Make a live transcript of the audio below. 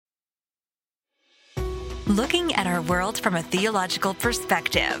Looking at our world from a theological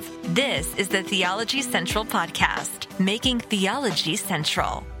perspective, this is the Theology Central Podcast, making theology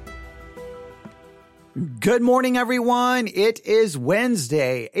central. Good morning, everyone. It is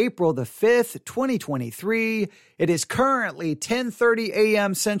Wednesday, April the 5th, 2023. It is currently 10:30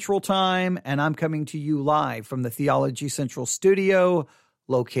 a.m. Central Time, and I'm coming to you live from the Theology Central studio,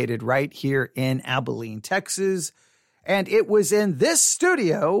 located right here in Abilene, Texas. And it was in this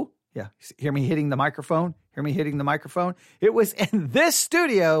studio, hear me hitting the microphone? It was in this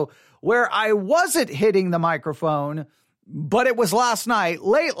studio where I wasn't hitting the microphone, but it was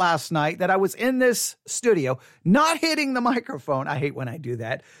late last night, that I was in this studio, not hitting the microphone. I hate when I do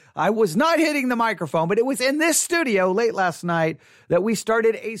that. I was not hitting the microphone, but it was in this studio late last night that we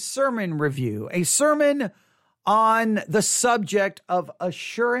started a sermon review, a sermon on the subject of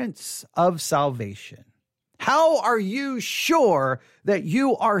assurance of salvation. How are you sure that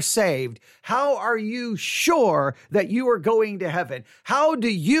you are saved? How are you sure that you are going to heaven? How do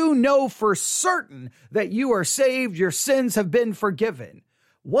you know for certain that you are saved, your sins have been forgiven?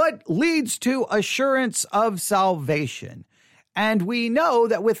 What leads to assurance of salvation? And we know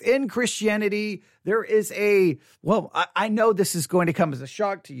that within Christianity, there is I know this is going to come as a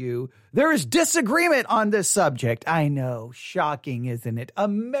shock to you. There is disagreement on this subject. I know, shocking, isn't it?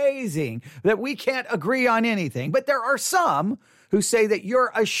 Amazing that we can't agree on anything. But there are some who say that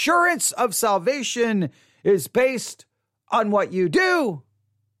your assurance of salvation is based on what you do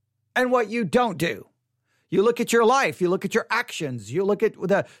and what you don't do. You look at your life, you look at your actions, you look at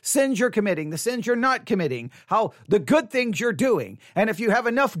the sins you're committing, the sins you're not committing, how the good things you're doing. And if you have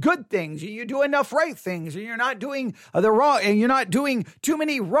enough good things, you do enough right things, and you're not doing the wrong, and you're not doing too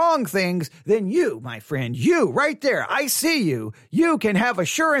many wrong things, then you, my friend, you right there, I see you. You can have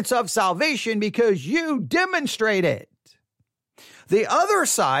assurance of salvation because you demonstrate it. The other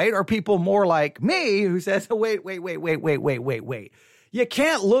side are people more like me who says, wait. You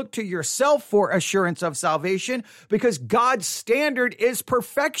can't look to yourself for assurance of salvation because God's standard is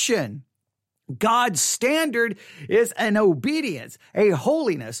perfection. God's standard is an obedience, a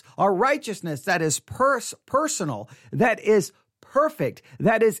holiness, a righteousness that is personal, that is perfect,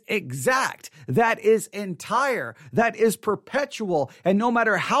 that is exact, that is entire, that is perpetual. And no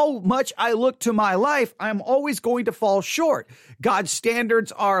matter how much I look to my life, I'm always going to fall short. God's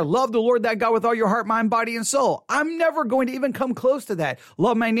standards are love the Lord thy God with all your heart, mind, body, and soul. I'm never going to even come close to that.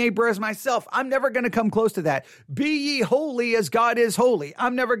 Love my neighbor as myself. I'm never going to come close to that. Be ye holy as God is holy.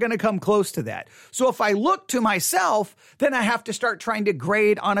 I'm never going to come close to that. So if I look to myself, then I have to start trying to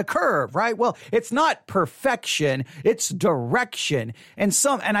grade on a curve, right? Well, it's not perfection, it's direction. And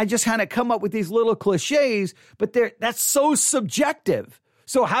I just kind of come up with these little cliches, but that's so subjective.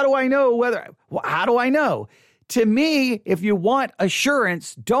 So how do I know To me, if you want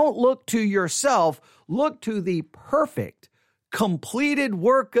assurance, don't look to yourself, look to the perfect, completed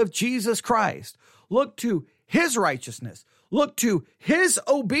work of Jesus Christ. Look to his righteousness, look to his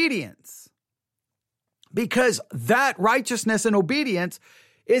obedience, because that righteousness and obedience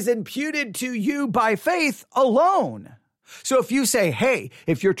is imputed to you by faith alone. So if you say, hey,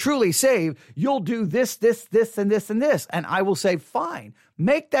 if you're truly saved, you'll do this, and this, and I will say, fine,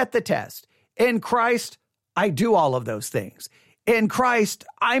 make that the test. In Christ, I do all of those things. In Christ,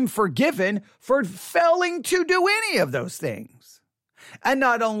 I'm forgiven for failing to do any of those things. And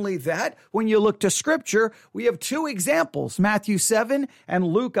not only that, when you look to Scripture, we have two examples, Matthew 7 and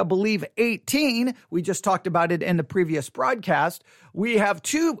Luke, I believe, 18. We just talked about it in the previous broadcast. We have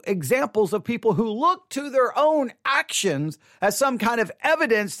two examples of people who look to their own actions as some kind of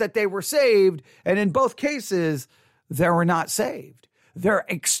evidence that they were saved, and in both cases, they were not saved. Their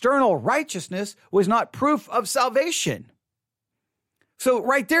external righteousness was not proof of salvation. So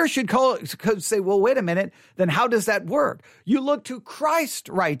right there should say, well, wait a minute, then how does that work? You look to Christ's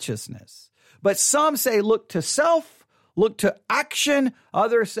righteousness. But some say look to self, look to action.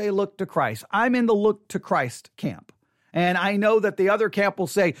 Others say look to Christ. I'm in the look to Christ camp. And I know that the other camp will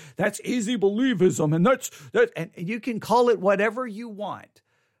say, that's easy believism, and you can call it whatever you want.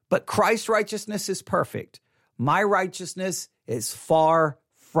 But Christ's righteousness is perfect. My righteousness is far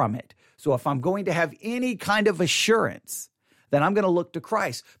from it. So if I'm going to have any kind of assurance, then I'm going to look to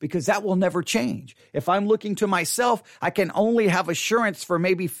Christ, because that will never change. If I'm looking to myself, I can only have assurance for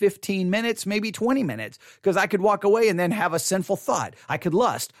maybe 15 minutes, maybe 20 minutes, because I could walk away and then have a sinful thought. I could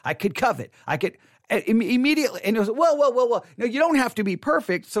lust. I could covet. I could immediately. And it was, well. No, you don't have to be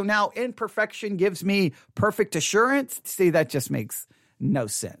perfect. So now imperfection gives me perfect assurance. See, that just makes no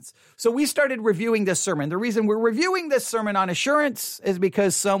sense. So we started reviewing this sermon. The reason we're reviewing this sermon on assurance is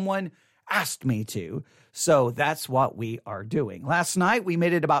because someone asked me to. So that's what we are doing. Last night, we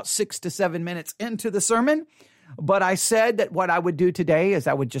made it about 6 to 7 minutes into the sermon, but I said that what I would do today is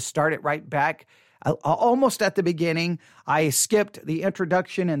I would just start it right back almost at the beginning. I skipped the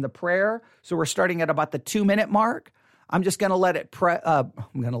introduction and the prayer, so we're starting at about the 2-minute mark. I'm just going to let it pray. I'm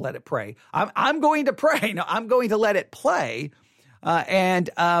going to let it pray. I'm going to pray. No, I'm going to let it play and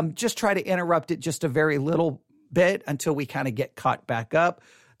just try to interrupt it just a very little bit until we kind of get caught back up.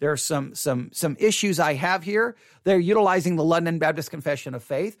 There are some issues I have here. They're utilizing the London Baptist Confession of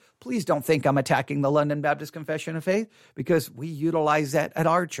Faith. Please don't think I'm attacking the London Baptist Confession of Faith, because we utilize that at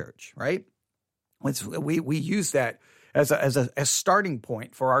our church, right? We use that as a starting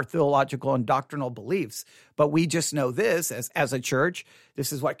point for our theological and doctrinal beliefs. But we just know this as a church.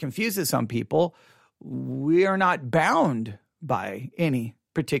 This is what confuses some people. We are not bound by any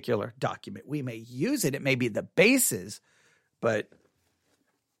particular document. We may use it. It may be the basis, but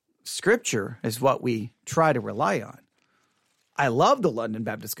Scripture is what we try to rely on. I love the London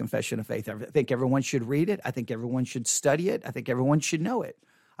Baptist Confession of Faith. I think everyone should read it. I think everyone should study it. I think everyone should know it.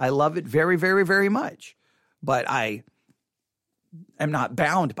 I love it very, very, very much, but I am not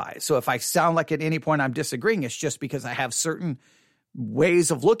bound by it. So if I sound like at any point I'm disagreeing, it's just because I have certain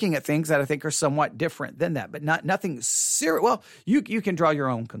ways of looking at things that I think are somewhat different than that, but nothing serious. Well, you can draw your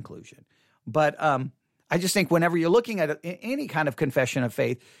own conclusion, but I just think whenever you're looking at any kind of confession of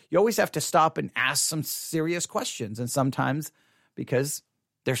faith, you always have to stop and ask some serious questions. And sometimes, because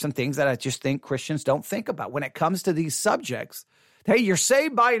there's some things that I just think Christians don't think about when it comes to these subjects. Hey, you're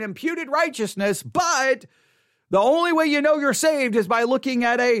saved by an imputed righteousness, but the only way you know you're saved is by looking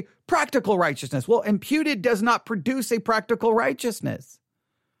at a practical righteousness. Well, imputed does not produce a practical righteousness.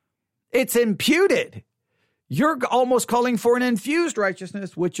 It's imputed. You're almost calling for an infused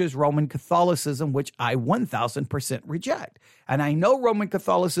righteousness, which is Roman Catholicism, which I 1,000% reject. And I know Roman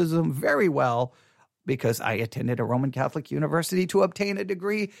Catholicism very well because I attended a Roman Catholic university to obtain a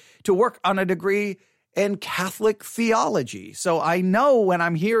degree, to work on a degree in Catholic theology. So I know when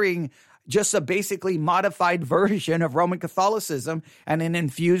I'm hearing just a basically modified version of Roman Catholicism and an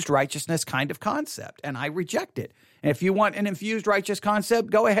infused righteousness kind of concept, and I reject it. And if you want an infused righteous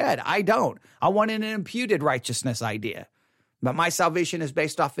concept, go ahead. I don't. I want an imputed righteousness idea. But my salvation is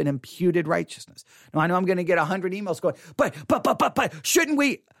based off an imputed righteousness. Now, I know I'm going to get 100 emails going, but shouldn't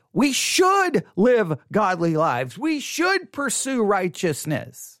we? We should live godly lives. We should pursue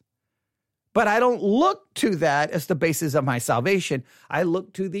righteousness. But I don't look to that as the basis of my salvation. I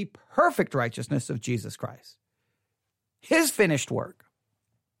look to the perfect righteousness of Jesus Christ, his finished work.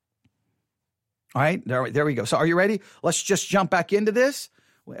 All right, there we go. So are you ready? Let's just jump back into this.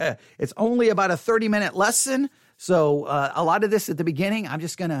 It's only about a 30-minute lesson. So a lot of this at the beginning, I'm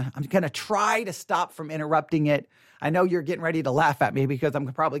gonna try to stop from interrupting it. I know you're getting ready to laugh at me because I'm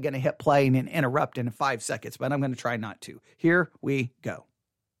probably going to hit play and interrupt in 5 seconds, but I'm going to try not to. Here we go.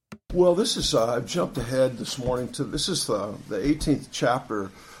 Well, this is, I've jumped ahead this morning to, this is the 18th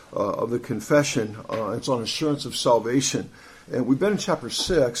chapter of the confession. It's on assurance of salvation. And we've been in chapter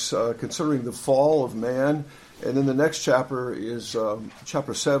 6, considering the fall of man. And then the next chapter is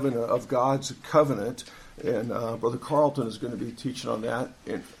chapter 7 of God's covenant. And Brother Carlton is going to be teaching on that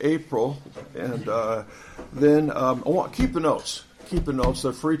in April. And then I want keep the notes. Keep the notes.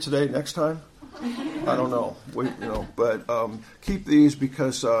 They're free today. Next time? I don't know. But keep these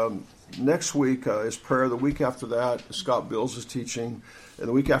because next week is prayer. The week after that, Scott Bills is teaching. And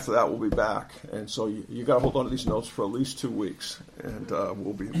the week after that, we'll be back. And so you got to hold on to these notes for at least 2 weeks. And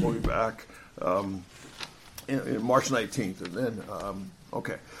we'll be back in March 19th. And then,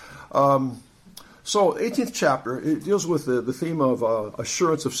 okay. So 18th chapter, it deals with the theme of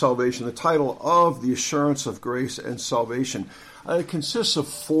assurance of salvation, the title of the assurance of grace and salvation. It consists of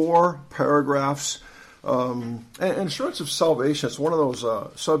 4 paragraphs. And assurance of salvation is one of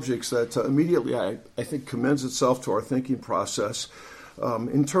those subjects that immediately I think commends itself to our thinking process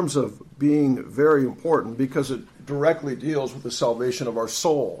in terms of being very important because it directly deals with the salvation of our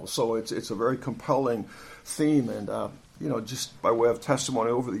soul. So it's a very compelling theme. And, just by way of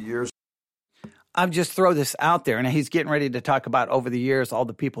testimony over the years, I'll just throw this out there, and he's getting ready to talk about over the years all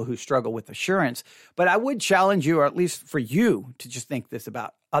the people who struggle with assurance. But I would challenge you, or at least for you, to just think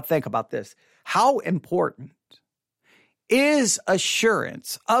about this. How important is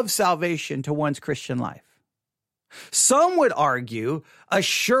assurance of salvation to one's Christian life? Some would argue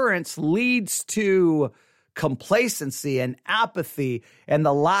assurance leads to complacency and apathy and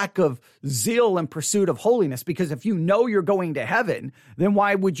the lack of zeal and pursuit of holiness. Because if you know you're going to heaven, then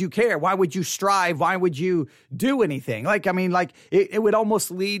why would you care? Why would you strive? Why would you do anything? It would almost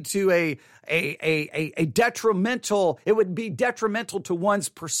lead to a detrimental, it would be detrimental to one's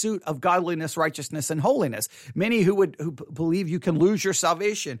pursuit of godliness, righteousness, and holiness. Many who believe you can lose your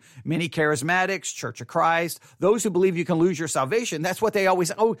salvation, many charismatics, Church of Christ, those who believe you can lose your salvation, that's what they always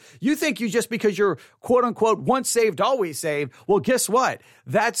say. Oh, you think you just because you're quote unquote once saved, always saved. Well, guess what?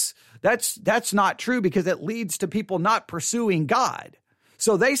 That's not true, because it leads to people not pursuing God.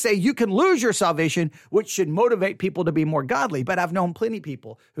 So they say you can lose your salvation, which should motivate people to be more godly. But I've known plenty of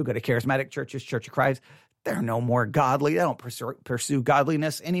people who go to charismatic churches, Church of Christ. They're no more godly. They don't pursue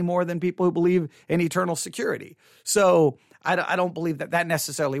godliness any more than people who believe in eternal security. So I don't believe that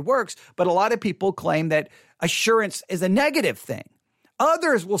necessarily works. But a lot of people claim that assurance is a negative thing.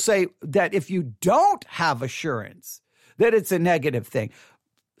 Others will say that if you don't have assurance, that it's a negative thing.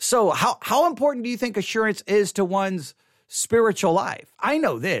 So how important do you think assurance is to one's spiritual life? I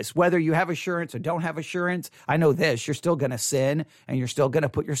know this, whether you have assurance or don't have assurance, I know this, you're still going to sin and you're still going to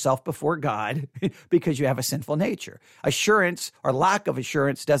put yourself before God because you have a sinful nature. Assurance or lack of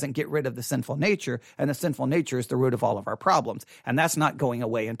assurance doesn't get rid of the sinful nature, and the sinful nature is the root of all of our problems. And that's not going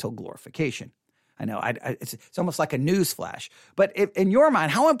away until glorification. I know it's almost like a news flash, but in your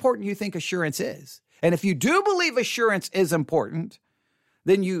mind, how important do you think assurance is? And if you do believe assurance is important,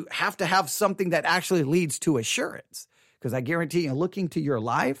 then you have to have something that actually leads to assurance. Because I guarantee you, looking to your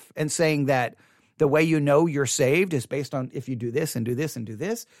life and saying that the way you know you're saved is based on if you do this and do this and do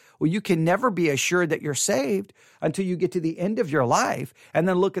this, well, you can never be assured that you're saved until you get to the end of your life and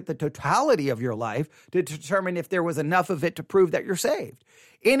then look at the totality of your life to determine if there was enough of it to prove that you're saved.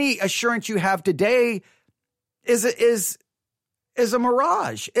 Any assurance you have today is a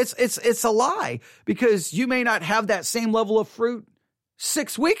mirage. It's a lie, because you may not have that same level of fruit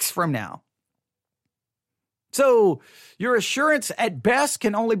 6 weeks from now. So your assurance at best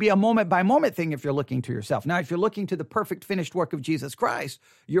can only be a moment-by-moment thing if you're looking to yourself. Now, if you're looking to the perfect finished work of Jesus Christ,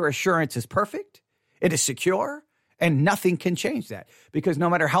 your assurance is perfect, it is secure, and nothing can change that. Because no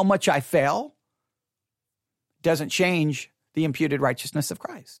matter how much I fail, it doesn't change the imputed righteousness of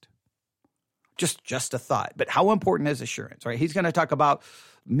Christ. Just a thought. But how important is assurance? Right? He's going to talk about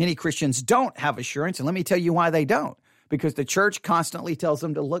many Christians don't have assurance, and let me tell you why they don't. Because the church constantly tells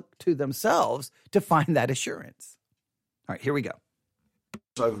them to look to themselves to find that assurance. All right, here we go.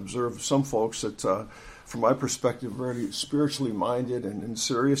 I've observed some folks that, from my perspective, very spiritually minded and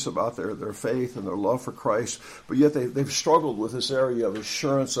serious about their faith and their love for Christ, but yet they've struggled with this area of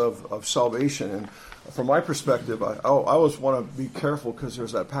assurance of salvation. And from my perspective, I always want to be careful, because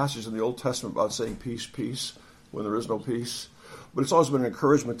there's that passage in the Old Testament about saying peace, peace, when there is no peace. But it's always been an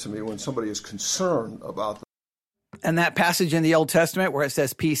encouragement to me when somebody is concerned about that. And that passage in the Old Testament where it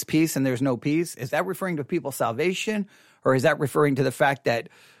says peace, peace, and there's no peace, is that referring to people's salvation? Or is that referring to the fact that,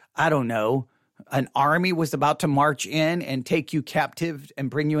 I don't know, an army was about to march in and take you captive and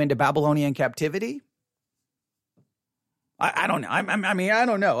bring you into Babylonian captivity? I don't know. I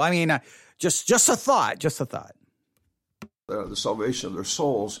don't know. Just a thought. The salvation of their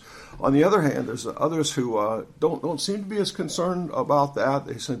souls. On the other hand, there's others who don't seem to be as concerned about that.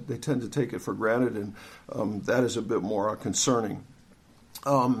 They tend to take it for granted, and that is a bit more concerning.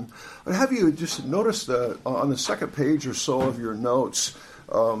 But have you just noticed that on the second page or so of your notes,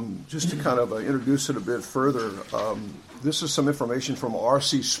 just to kind of introduce it a bit further, this is some information from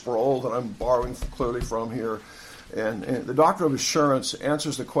R.C. Sproul that I'm borrowing clearly from here. And the doctrine of assurance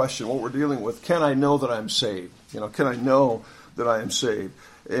answers the question, what we're dealing with, can I know that I'm saved? Can I know that I am saved?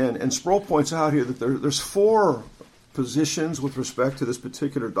 And Sproul points out here that there's 4 positions with respect to this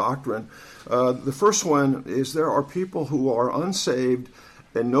particular doctrine. The first one is there are people who are unsaved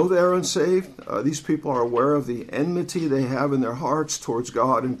and know they are unsaved. These people are aware of the enmity they have in their hearts towards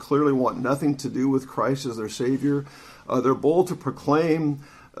God and clearly want nothing to do with Christ as their Savior. They're bold to proclaim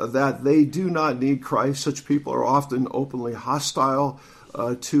that they do not need Christ. Such people are often openly hostile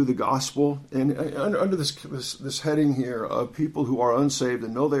to the gospel. And under this heading here of people who are unsaved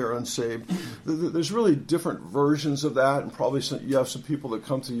and know they are unsaved, there's really different versions of that, and probably you have some people that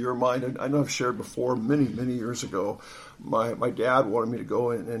come to your mind. I know I've shared before many, many years ago. My dad wanted me to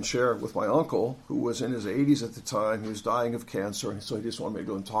go and share with my uncle, who was in his 80s at the time. He was dying of cancer, and so he just wanted me to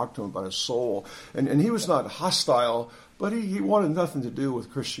go and talk to him about his soul. And he was not hostile, But he wanted nothing to do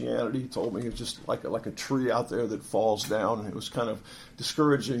with Christianity. He told me it was just like a tree out there that falls down. And it was kind of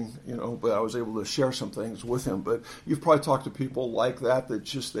discouraging, but I was able to share some things with him. But you've probably talked to people like that they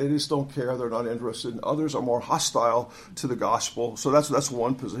just don't care. They're not interested. And others are more hostile to the gospel. So that's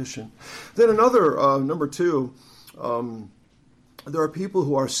one position. Then another, number two, there are people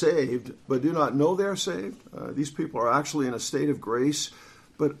who are saved but do not know they are saved. These people are actually in a state of grace,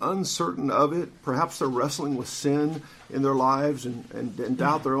 but uncertain of it. Perhaps they're wrestling with sin in their lives and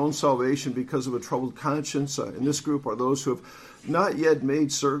doubt their own salvation because of a troubled conscience. In this group are those who have not yet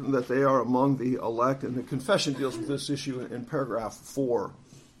made certain that they are among the elect, and the confession deals with this issue in paragraph 4.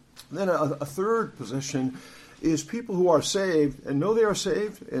 Then a third position is people who are saved and know they are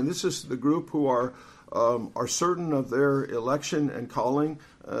saved, and this is the group who are certain of their election and calling.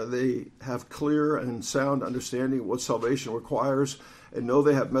 They have clear and sound understanding of what salvation requires and know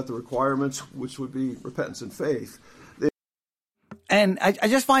they have met the requirements, which would be repentance and faith. And I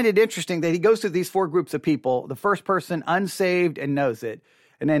just find it interesting that he goes through these four groups of people. The first person, unsaved and knows it.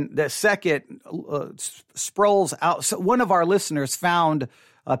 And then the second, Sproul's out. So one of our listeners found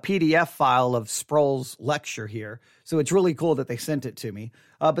a PDF file of Sproul's lecture here. So it's really cool that they sent it to me.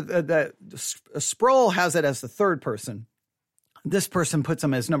 But Sproul has it as the third person. This person puts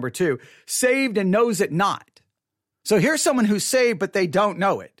him as number 2, saved and knows it not. So here's someone who's saved, but they don't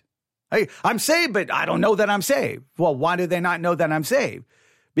know it. Hey, I'm saved, but I don't know that I'm saved. Well, why do they not know that I'm saved?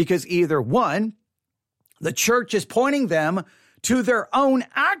 Because either one, the church is pointing them to their own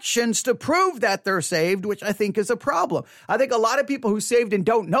actions to prove that they're saved, which I think is a problem. I think a lot of people who are saved and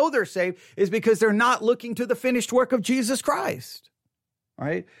don't know they're saved is because they're not looking to the finished work of Jesus Christ. All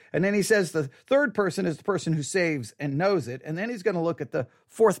right. And then he says the third person is the person who saves and knows it. And then he's going to look at the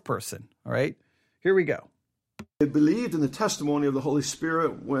fourth person. All right. Here we go. They believed in the testimony of the Holy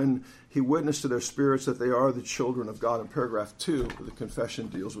Spirit when he witnessed to their spirits that they are the children of God. In paragraph 2, the confession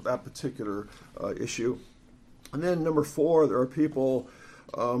deals with that particular issue. And then number 4, there are people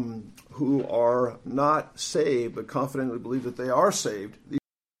who are not saved but confidently believe that they are saved.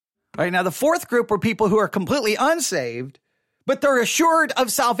 All right. Now, the fourth group are people who are completely unsaved, but they're assured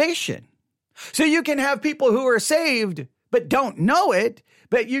of salvation. So you can have people who are saved but don't know it,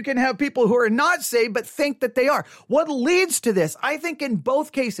 but you can have people who are not saved but think that they are. What leads to this? I think in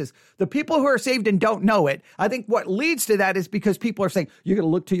both cases, the people who are saved and don't know it, I think what leads to that is because people are saying, you're going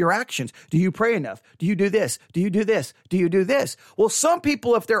to look to your actions. Do you pray enough? Do you do this? Do you do this? Do you do this? Well, some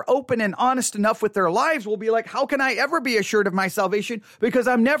people, if they're open and honest enough with their lives, will be like, how can I ever be assured of my salvation? Because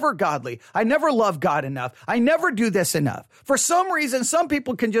I'm never godly. I never love God enough. I never do this enough. For some reason, some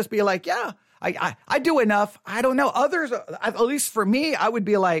people can just be like, yeah, I do enough. I don't know. Others, at least for me, I would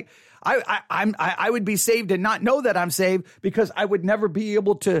be like, I would be saved and not know that I'm saved because I would never be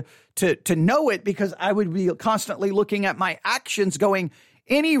able to know it because I would be constantly looking at my actions going,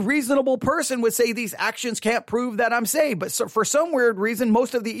 any reasonable person would say these actions can't prove that I'm saved. But so for some weird reason,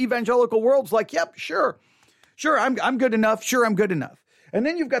 most of the evangelical world's like, yep, sure, I'm good enough. Sure, I'm good enough. And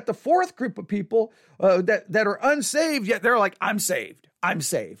then you've got the fourth group of people that are unsaved, yet they're like, I'm saved.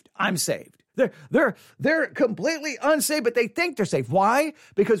 They're completely unsaved, but they think they're saved. Why?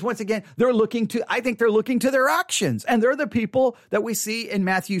 Because once again, I think they're looking to their actions. And they're the people that we see in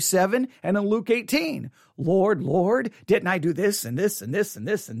Matthew 7 and in Luke 18. Lord, Lord, didn't I do this and this and this and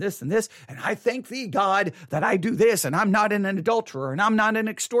this and this and this? And I thank thee, God, that I do this and I'm not an adulterer and I'm not an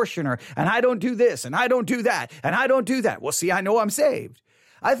extortioner and I don't do this and I don't do that and I don't do that. Well, see, I know I'm saved.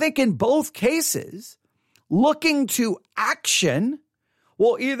 I think in both cases, looking to action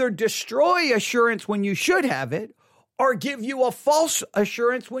will either destroy assurance when you should have it or give you a false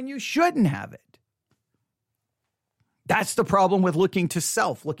assurance when you shouldn't have it. That's the problem with looking to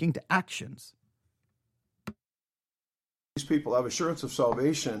self, looking to actions. These people have assurance of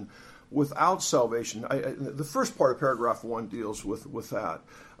salvation without salvation. The first part of paragraph 1 deals with that.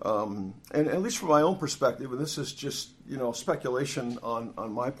 And at least from my own perspective, and this is just speculation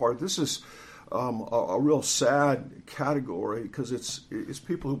on my part, this is a real sad category because it's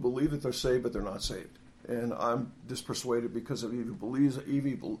people who believe that they're saved but they're not saved. And I'm dispersuaded because of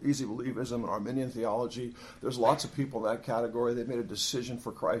easy believism and Arminian theology. There's lots of people in that category. They made a decision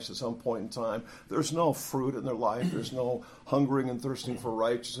for Christ at some point in time. There's no fruit in their life. There's no hungering and thirsting for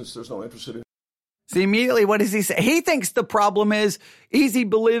righteousness. There's no interest in. See, immediately, what does he say? He thinks the problem is easy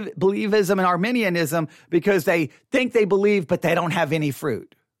believism and Arminianism because they think they believe, but they don't have any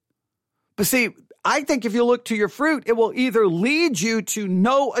fruit. But see, I think if you look to your fruit, it will either lead you to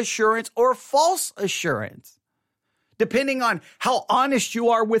no assurance or false assurance, depending on how honest you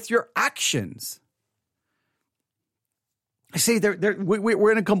are with your actions. See,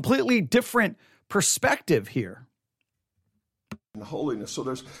 we're in a completely different perspective here. and holiness. So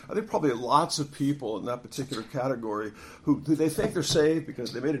there's, I think, probably lots of people in that particular category who they think they're saved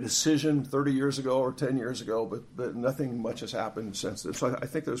because they made a decision 30 years ago or 10 years ago, but nothing much has happened since then. So I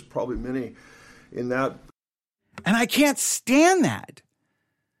think there's probably many in that. And I can't stand that.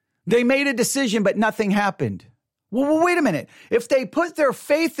 They made a decision, but nothing happened. Well, wait a minute. If they put their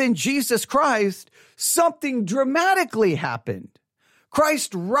faith in Jesus Christ, something dramatically happened.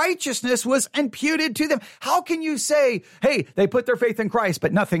 Christ's righteousness was imputed to them. How can you say, hey, they put their faith in Christ,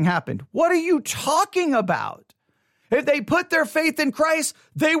 but nothing happened? What are you talking about? If they put their faith in Christ,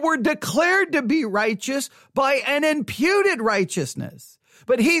 they were declared to be righteous by an imputed righteousness.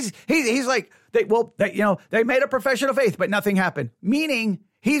 But he's like, they made a profession of faith, but nothing happened. Meaning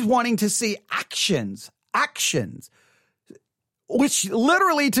he's wanting to see actions, which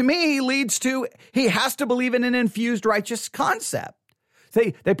literally to me leads to he has to believe in an infused righteous concept.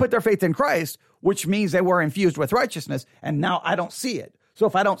 They put their faith in Christ, which means they were infused with righteousness, and now I don't see it. So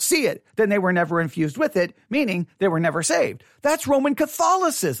if I don't see it, then they were never infused with it, meaning they were never saved. That's Roman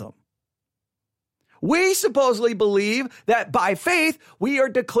Catholicism. We supposedly believe that by faith, we are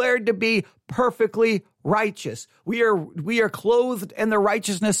declared to be perfectly righteous. We are clothed in the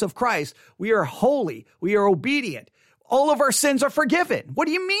righteousness of Christ. We are holy. We are obedient. All of our sins are forgiven. What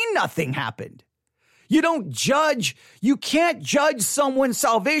do you mean nothing happened? You can't judge someone's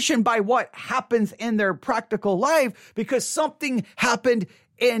salvation by what happens in their practical life because something happened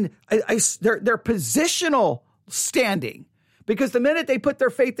in their positional standing. Because the minute they put their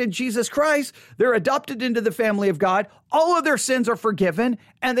faith in Jesus Christ, they're adopted into the family of God. All of their sins are forgiven,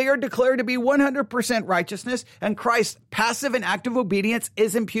 and they are declared to be 100% righteousness, and Christ's passive and active obedience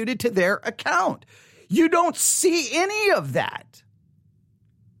is imputed to their account. You don't see any of that.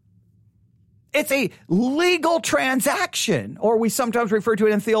 It's a legal transaction, or we sometimes refer to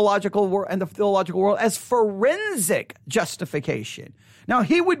it in the theological world as forensic justification. Now,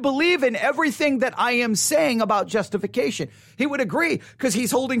 he would believe in everything that I am saying about justification. He would agree because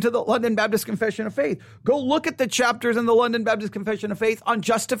he's holding to the London Baptist Confession of Faith. Go look at the chapters in the London Baptist Confession of Faith on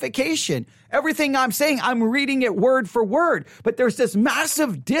justification. Everything I'm saying, I'm reading it word for word, but there's this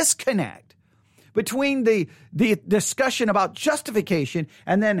massive disconnect between the discussion about justification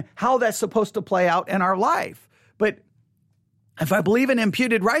and then how that's supposed to play out in our life. But if I believe in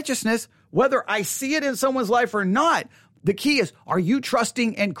imputed righteousness, whether I see it in someone's life or not, the key is, are you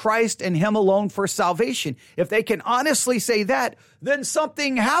trusting in Christ and him alone for salvation? If they can honestly say that, then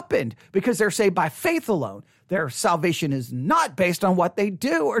something happened because they're saved by faith alone. Their salvation is not based on what they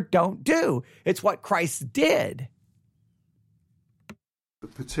do or don't do. It's what Christ did. The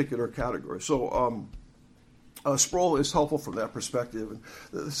particular category. So Sproul is helpful from that perspective. And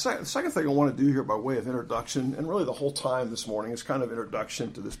the second thing I want to do here by way of introduction, and really the whole time this morning is kind of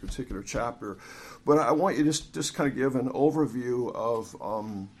introduction to this particular chapter, but I want you to just kind of give an overview of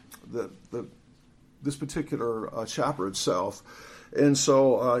this particular chapter itself. And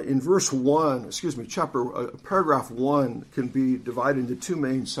so in paragraph 1 can be divided into two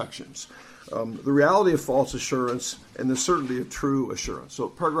main sections. The reality of false assurance and the certainty of true assurance. So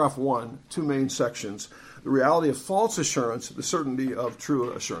paragraph 1, two main sections. The reality of false assurance, the certainty of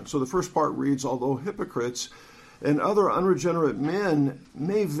true assurance. So the first part reads, although hypocrites and other unregenerate men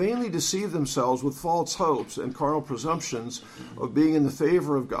may vainly deceive themselves with false hopes and carnal presumptions of being in the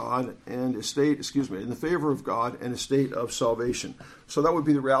favor of God and a state of salvation. So that would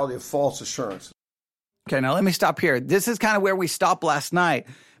be the reality of false assurance. Okay, now let me stop here. This is kind of where we stopped last night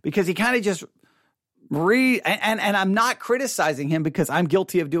because he kind of just and I'm not criticizing him because I'm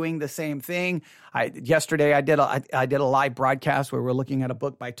guilty of doing the same thing. Yesterday I did a live broadcast where we're looking at a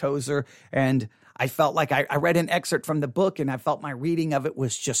book by Tozer, and I felt like I read an excerpt from the book and I felt my reading of it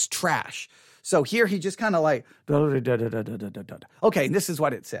was just trash. So here he just kind of like, okay, this is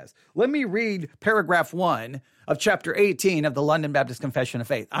what it says. Let me read paragraph 1 of chapter 18 of the London Baptist Confession of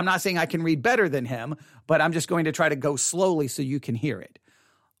Faith. I'm not saying I can read better than him, but I'm just going to try to go slowly so you can hear it.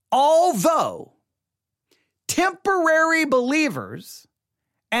 Although temporary believers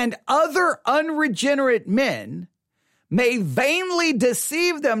and other unregenerate men may vainly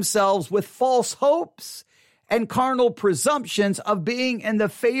deceive themselves with false hopes and carnal presumptions of being in the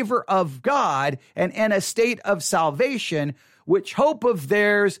favor of God and in a state of salvation, which hope of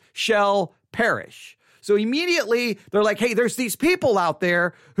theirs shall perish. So immediately they're like, hey, there's these people out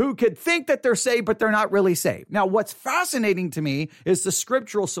there who could think that they're saved, but they're not really saved. Now, what's fascinating to me is the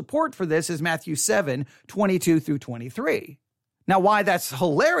scriptural support for this is Matthew 7, 22 through 23. Now, why that's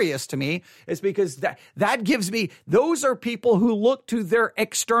hilarious to me is because that gives me, those are people who look to their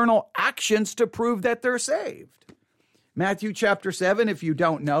external actions to prove that they're saved. Matthew chapter 7, if you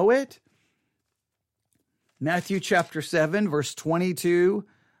don't know it, Matthew chapter 7, verse 22.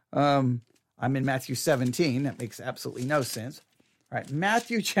 I'm in Matthew 17. That makes absolutely no sense. All right,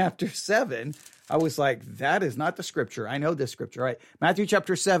 Matthew chapter 7. I was like, that is not the scripture. I know this scripture, right? Matthew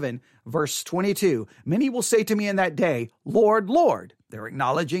chapter 7, verse 22. Many will say to me in that day, Lord, Lord. They're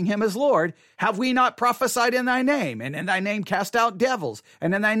acknowledging him as Lord. Have we not prophesied in thy name, and in thy name cast out devils,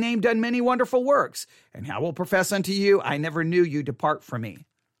 and in thy name done many wonderful works? And I will profess unto you, I never knew you, depart from me.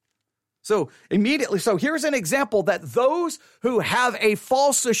 So here's an example that those who have a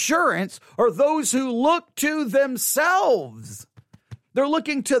false assurance are those who look to themselves. They're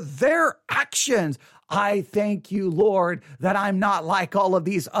looking to their actions. I thank you, Lord, that I'm not like all of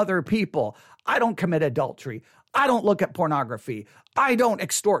these other people. I don't commit adultery. I don't look at pornography. I don't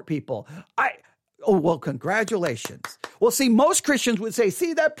extort people. Congratulations. Well, see, most Christians would say,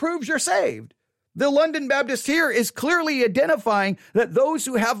 see, that proves you're saved. The London Baptist here is clearly identifying that those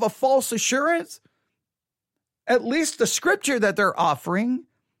who have a false assurance, at least the scripture that they're offering,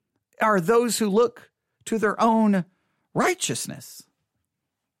 are those who look to their own righteousness.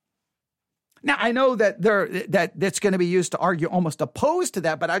 Now, I know that that's going to be used to argue almost opposed to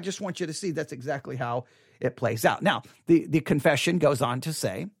that, but I just want you to see that's exactly how it plays out. Now, the confession goes on to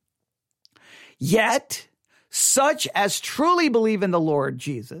say, yet such as truly believe in the Lord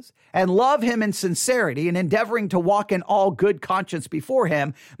Jesus and love him in sincerity and endeavoring to walk in all good conscience before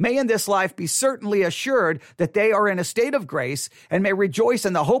him may in this life be certainly assured that they are in a state of grace and may rejoice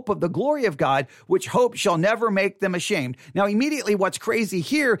in the hope of the glory of God, which hope shall never make them ashamed. Now, immediately what's crazy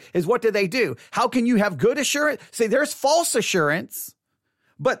here is what do? How can you have good assurance? See, there's false assurance.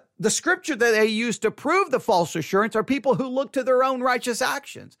 But the scripture that they use to prove the false assurance are people who look to their own righteous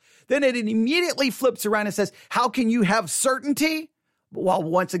actions. Then it immediately flips around and says, how can you have certainty? Well,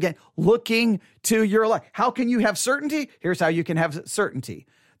 once again, looking to your life. How can you have certainty? Here's how you can have certainty.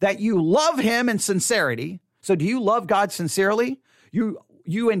 That you love him in sincerity. So do you love God sincerely?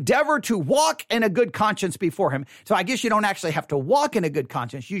 You endeavor to walk in a good conscience before him. So I guess you don't actually have to walk in a good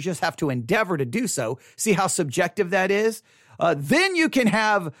conscience. You just have to endeavor to do so. See how subjective that is? Then you can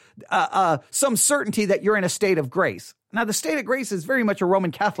have some certainty that you're in a state of grace. Now, the state of grace is very much a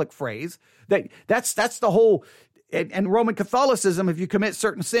Roman Catholic phrase. That's the whole. In Roman Catholicism, if you commit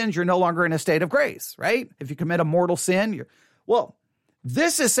certain sins, you're no longer in a state of grace, right? If you commit a mortal sin,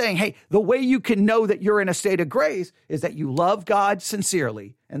 this is saying, hey, the way you can know that you're in a state of grace is that you love God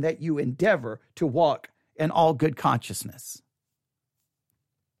sincerely and that you endeavor to walk in all good consciousness.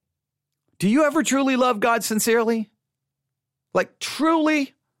 Do you ever truly love God sincerely? Like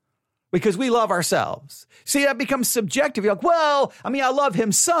truly? Because we love ourselves. See, that becomes subjective. You're like, I love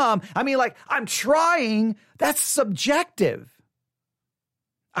him some. I'm trying. That's subjective.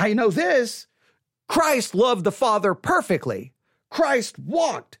 I know this. Christ loved the Father perfectly. Christ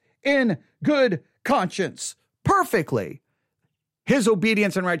walked in good conscience perfectly. His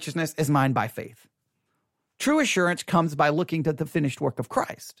obedience and righteousness is mine by faith. True assurance comes by looking to the finished work of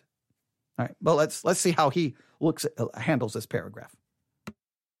Christ. All right, well, let's see how he handles this paragraph.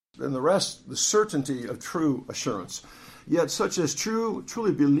 And the rest, the certainty of true assurance. Yet such as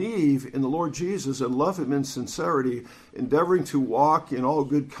truly believe in the Lord Jesus and love him in sincerity, endeavoring to walk in all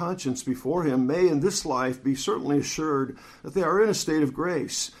good conscience before him, may in this life be certainly assured that they are in a state of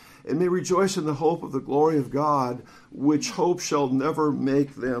grace, and may rejoice in the hope of the glory of God, which hope shall never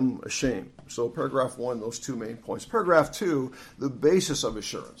make them ashamed. So paragraph 1, those two main points. Paragraph 2, the basis of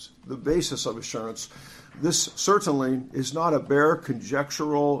assurance. The basis of assurance. This certainly is not a bare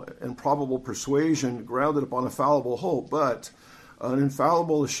conjectural and probable persuasion grounded upon a fallible hope, but an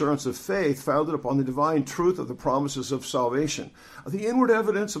infallible assurance of faith founded upon the divine truth of the promises of salvation, the inward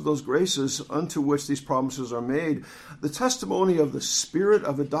evidence of those graces unto which these promises are made, the testimony of the Spirit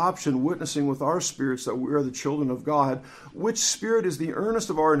of adoption witnessing with our spirits that we are the children of God, which Spirit is the earnest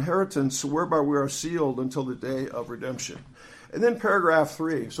of our inheritance, whereby we are sealed until the day of redemption. And then paragraph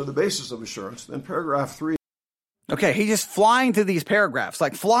 3, so the basis of assurance, then paragraph 3. Okay, he's just flying through these paragraphs,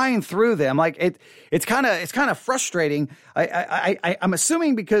 like flying through them. Like it's kind of frustrating. I'm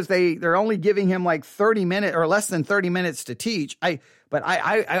assuming because they're only giving him like 30 minutes or less than 30 minutes to teach. But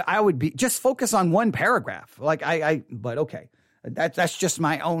I would be just focus on one paragraph. But okay, that's just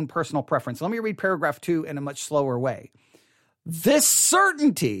my own personal preference. Let me read paragraph 2 in a much slower way. This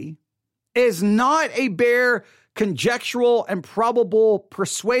certainty is not a bare conjectural and probable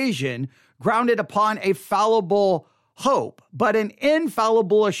persuasion grounded upon a fallible hope, but an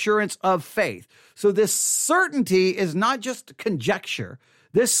infallible assurance of faith. So this certainty is not just conjecture.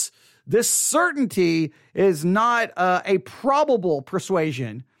 This certainty is not a probable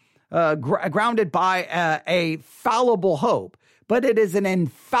persuasion grounded by a fallible hope, but it is an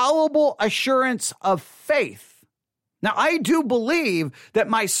infallible assurance of faith. Now, I do believe that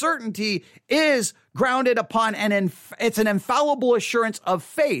my certainty is grounded upon it's an infallible assurance of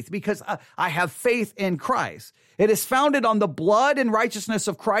faith because I have faith in Christ. It is founded on the blood and righteousness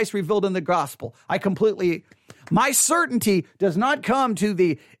of Christ revealed in the gospel. My certainty does not come to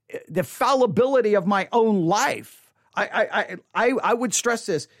the fallibility of my own life. I would stress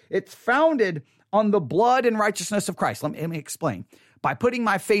this. It's founded on the blood and righteousness of Christ. Let me explain. By putting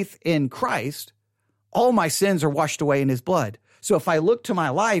my faith in Christ, all my sins are washed away in his blood. So if I look to my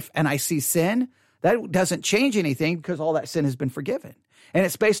life and I see sin, that doesn't change anything because all that sin has been forgiven. And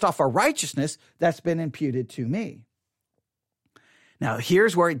it's based off a righteousness that's been imputed to me. Now,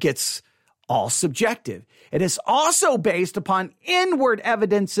 here's where it gets all subjective. It is also based upon inward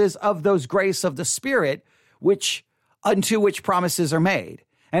evidences of those grace of the Spirit, unto which promises are made,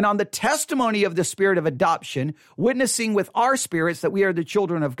 and on the testimony of the Spirit of adoption, witnessing with our spirits that we are the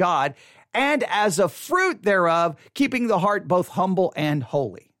children of God, and as a fruit thereof, keeping the heart both humble and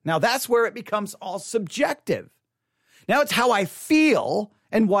holy. Now that's where it becomes all subjective. Now it's how I feel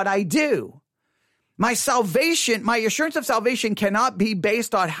and what I do. My assurance of salvation cannot be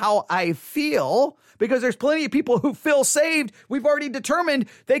based on how I feel, because there's plenty of people who feel saved. We've already determined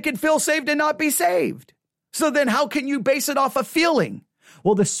they can feel saved and not be saved. So then how can you base it off a feeling?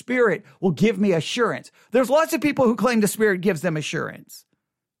 Well, the Spirit will give me assurance. There's lots of people who claim the Spirit gives them assurance.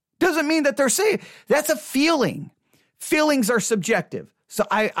 Doesn't mean that they're saved. That's a feeling. Feelings are subjective. So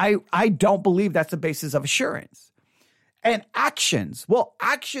I don't believe that's the basis of assurance. And actions. Well,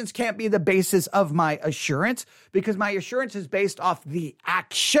 actions can't be the basis of my assurance because my assurance is based off the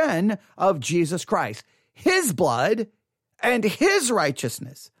action of Jesus Christ, his blood and his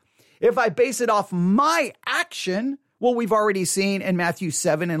righteousness. If I base it off my action, well, we've already seen in Matthew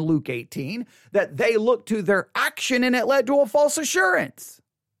 7 and Luke 18 that they looked to their action and it led to a false assurance.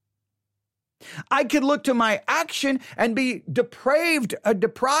 I could look to my action and be deprived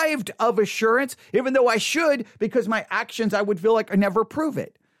of assurance, even though I should, because my actions, I would feel like I never prove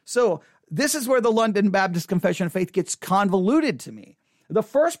it. So this is where the London Baptist Confession of Faith gets convoluted to me. The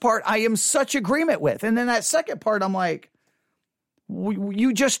first part, I am such agreement with. And then that second part, I'm like,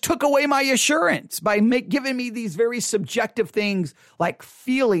 you just took away my assurance by giving me these very subjective things like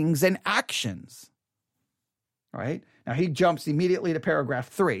feelings and actions. All right. Now he jumps immediately to paragraph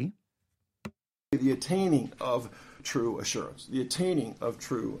 3. The attaining of true assurance. The attaining of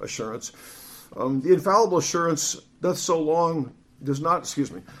true assurance. The infallible assurance doth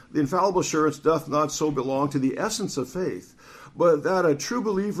not so belong to the essence of faith, but that a true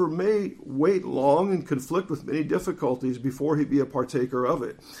believer may wait long and conflict with many difficulties before he be a partaker of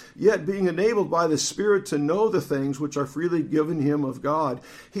it. Yet being enabled by the Spirit to know the things which are freely given him of God,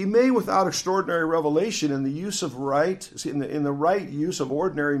 he may without extraordinary revelation in the right use of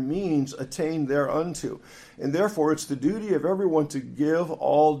ordinary means attain thereunto. And therefore it's the duty of everyone to give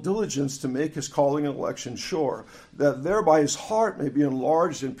all diligence to make his calling and election sure, that thereby his heart may be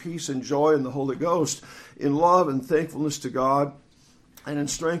enlarged in peace and joy in the Holy Ghost, in love and thankfulness to God, and in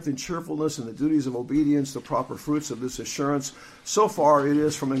strength and cheerfulness in the duties of obedience, the proper fruits of this assurance. So far it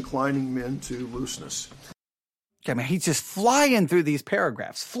is from inclining men to looseness. Okay, man, he's just flying through these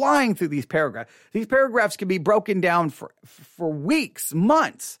paragraphs. These paragraphs can be broken down for weeks,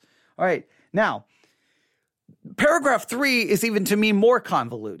 months. All right, now, paragraph 3 is even to me more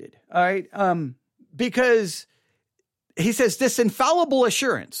convoluted. All right, because he says this infallible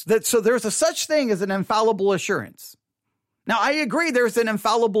assurance. So there's a such thing as an infallible assurance. Now, I agree there's an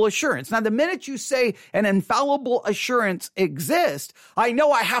infallible assurance. Now, the minute you say an infallible assurance exists, I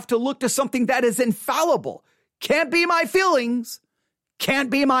know I have to look to something that is infallible. Can't be my feelings, can't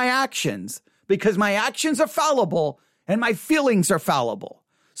be my actions, because my actions are fallible and my feelings are fallible.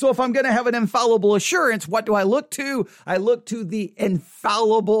 So if I'm going to have an infallible assurance, what do I look to? I look to the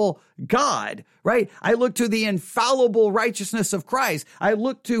infallible God, right? I look to the infallible righteousness of Christ. I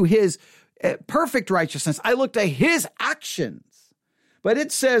look to his perfect righteousness. I look to his actions. But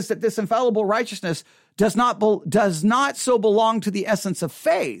it says that this infallible righteousness does not so belong to the essence of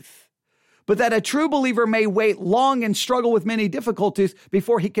faith, but that a true believer may wait long and struggle with many difficulties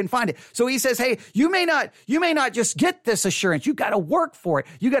before he can find it. So he says, hey, you may not just get this assurance. You got to work for it.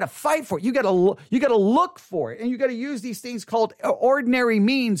 You got to fight for it. You got to look for it. And you got to use these things called ordinary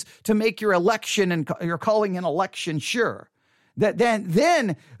means to make your election and your calling and election sure. That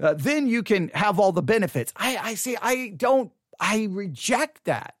then you can have all the benefits. I reject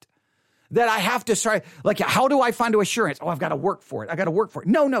that. That I have to start, like, how do I find assurance? Oh, I've got to work for it.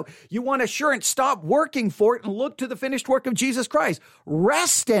 No. You want assurance, stop working for it and look to the finished work of Jesus Christ.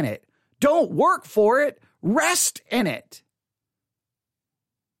 Rest in it. Don't work for it. Rest in it.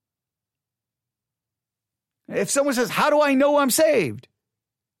 If someone says, how do I know I'm saved?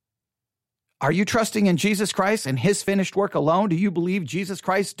 Are you trusting in Jesus Christ and his finished work alone? Do you believe Jesus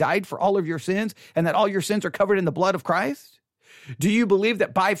Christ died for all of your sins and that all your sins are covered in the blood of Christ? Do you believe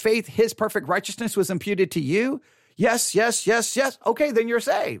that by faith, his perfect righteousness was imputed to you? Yes, yes, yes, yes. Okay, then you're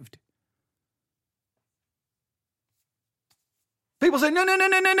saved. People say, no.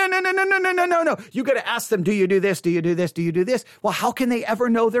 You got to ask them, do you do this? Do you do this? Do you do this? Well, how can they ever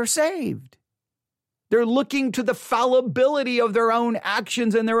know they're saved? They're looking to the fallibility of their own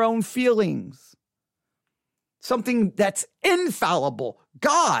actions and their own feelings. Something that's infallible,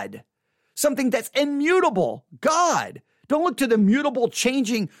 God. Something that's immutable, God. Don't look to the mutable,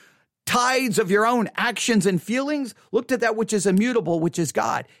 changing tides of your own actions and feelings. Look to that which is immutable, which is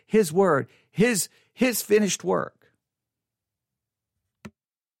God, his word, his finished work.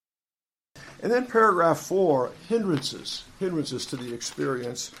 And then paragraph 4, hindrances to the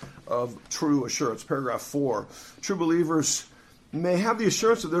experience of true assurance. Paragraph 4, true believers may have the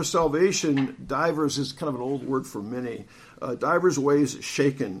assurance of their salvation. Divers is kind of an old word for many. Divers ways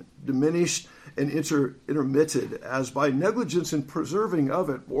shaken, diminished, and intermitted, as by negligence in preserving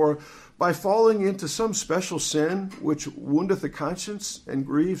of it, or by falling into some special sin which woundeth the conscience and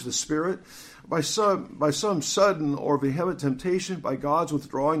grieves the spirit, by some sudden or vehement temptation, by God's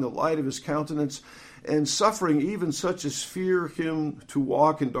withdrawing the light of his countenance, and suffering even such as fear him to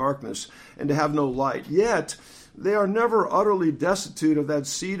walk in darkness and to have no light. Yet they are never utterly destitute of that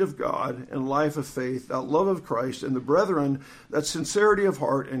seed of God and life of faith, that love of Christ and the brethren, that sincerity of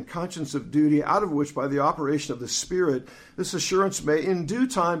heart and conscience of duty, out of which by the operation of the Spirit this assurance may in due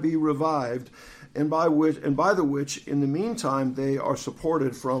time be revived, and by the which in the meantime they are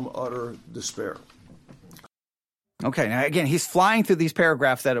supported from utter despair. Okay, now again, he's flying through these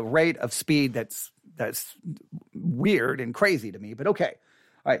paragraphs at a rate of speed that's weird and crazy to me, but okay.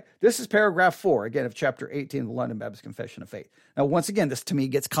 All right, this is paragraph 4, again, of chapter 18 of the London Baptist Confession of Faith. Now, once again, this to me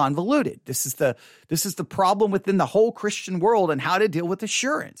gets convoluted. This is the problem within the whole Christian world and how to deal with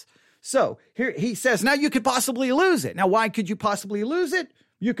assurance. So here he says, now you could possibly lose it. Now, why could you possibly lose it?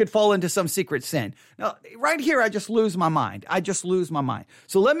 You could fall into some secret sin. Now, right here, I just lose my mind.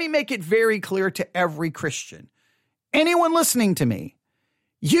 So let me make it very clear to every Christian. Anyone listening to me,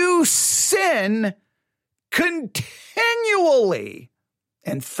 you sin continually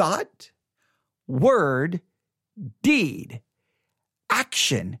in thought, word, deed,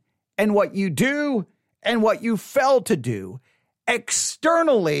 action, and what you do and what you fail to do,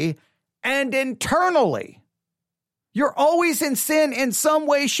 externally and internally. You're always in sin in some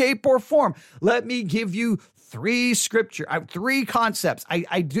way, shape, or form. Let me give you 3 concepts.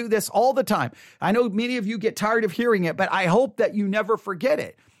 I do this all the time. I know many of you get tired of hearing it, but I hope that you never forget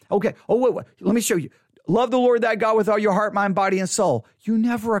it. Okay. Oh, wait. Let me show you. Love the Lord thy God with all your heart, mind, body, and soul. You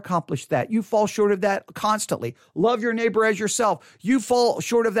never accomplish that. You fall short of that constantly. Love your neighbor as yourself. You fall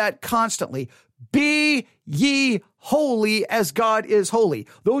short of that constantly. Be ye holy as God is holy.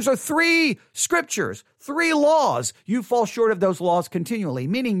 Those are 3 scriptures, 3 laws. You fall short of those laws continually,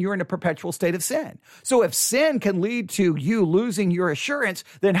 meaning you're in a perpetual state of sin. So if sin can lead to you losing your assurance,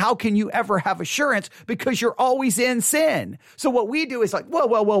 then how can you ever have assurance? Because you're always in sin. So what we do is like,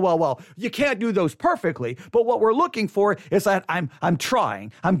 well, you can't do those perfectly. But what we're looking for is that I'm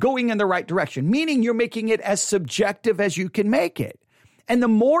trying, I'm going in the right direction, meaning you're making it as subjective as you can make it. And the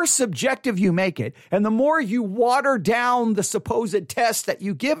more subjective you make it, and the more you water down the supposed test that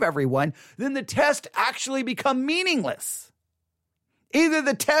you give everyone, then the test actually becomes meaningless. Either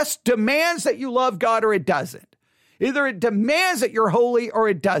the test demands that you love God or it doesn't. Either it demands that you're holy or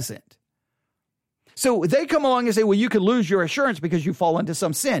it doesn't. So they come along and say, well, you could lose your assurance because you fall into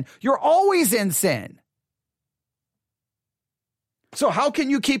some sin. You're always in sin. So how can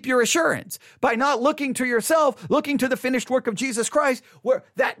you keep your assurance? By not looking to yourself, looking to the finished work of Jesus Christ, where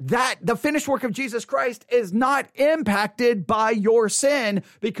the finished work of Jesus Christ is not impacted by your sin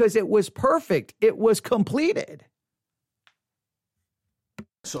because it was perfect. It was completed.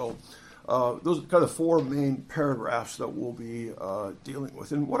 So those are kind of 4 main paragraphs that we'll be dealing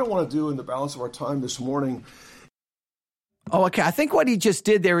with. And what I want to do in the balance of our time this morning. Oh, okay. I think what he just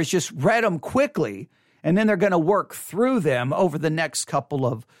did there is just read them quickly. And then they're going to work through them over the next couple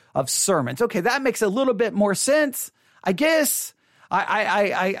of sermons. Okay, that makes a little bit more sense, I guess.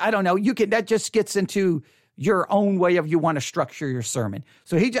 I don't know. That just gets into your own way of you want to structure your sermon.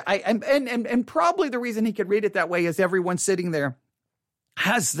 So and probably the reason he could read it that way is everyone sitting there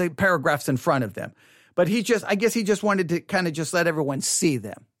has the paragraphs in front of them. But I guess he just wanted to kind of just let everyone see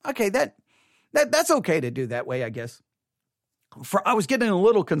them. Okay, that's okay to do that way, I guess. I was getting a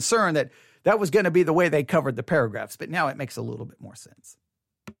little concerned that was going to be the way they covered the paragraphs, but now it makes a little bit more sense.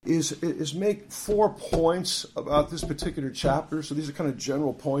 is make 4 points about this particular chapter. So these are kind of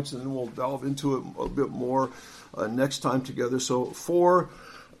general points, and then we'll delve into it a bit more next time together. So 4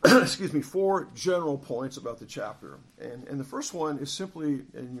 general points about the chapter. And the first one is simply,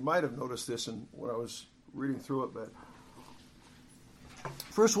 and you might have noticed this when I was reading through it, but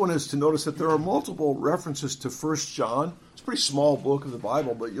first one is to notice that there are multiple references to 1 John. It's a pretty small book of the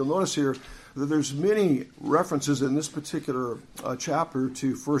Bible, but you'll notice here that there's many references in this particular chapter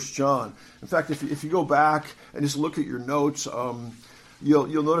to 1 John. In fact, if you go back and just look at your notes,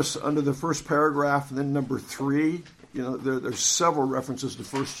 you'll notice under the first paragraph and then number 3, there's several references to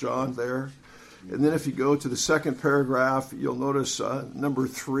 1 John there. And then if you go to the second paragraph, you'll notice number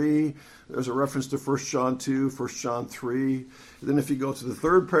 3, there's a reference to 1 John 2, 1 John 3. And then if you go to the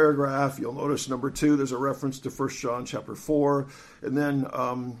third paragraph, you'll notice number 2, there's a reference to 1 John chapter 4. And then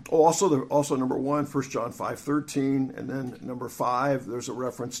also number 1, 1 John 5:13. And then number 5, there's a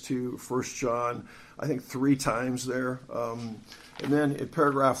reference to 1 John, I think 3 times there. And then in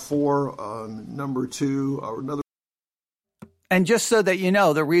paragraph 4, number 2, or another. And just so that you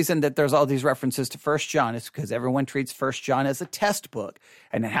know, the reason that there's all these references to 1 John is because everyone treats 1 John as a test book.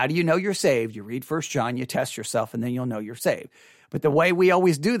 And then how do you know you're saved? You read 1 John, you test yourself, and then you'll know you're saved. But the way we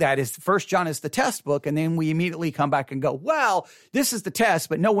always do that is 1 John is the test book, and then we immediately come back and go, well, this is the test,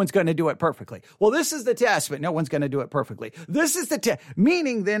 but no one's going to do it perfectly. Well, this is the test, but no one's going to do it perfectly. This is the test,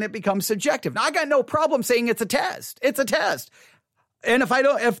 meaning then it becomes subjective. Now, I got no problem saying it's a test. It's a test. And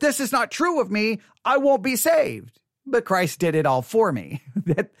if this is not true of me, I won't be saved. But Christ did it all for me.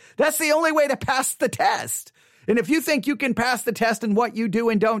 That's the only way to pass the test. And if you think you can pass the test in what you do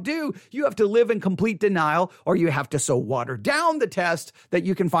and don't do, you have to live in complete denial, or you have to so water down the test that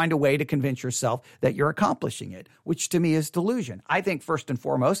you can find a way to convince yourself that you're accomplishing it, which to me is delusion. I think first and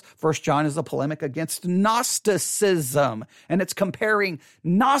foremost, 1 John is a polemic against Gnosticism, and it's comparing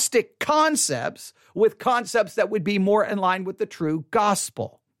Gnostic concepts with concepts that would be more in line with the true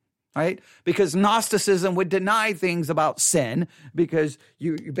gospel. Right? Because Gnosticism would deny things about sin, because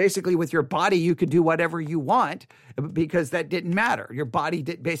you basically with your body, you could do whatever you want, because that didn't matter. Your body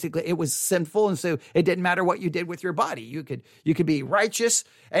it was sinful. And so it didn't matter what you did with your body. You could be righteous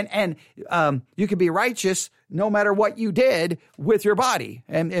and you could be righteous no matter what you did with your body.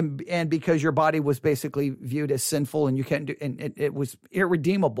 And because your body was basically viewed as sinful and you can't do, and it was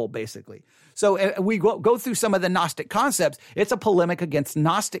irredeemable basically. So we go through some of the Gnostic concepts. It's a polemic against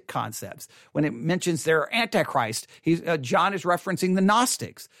Gnostic concepts. When it mentions their Antichrist, John is referencing the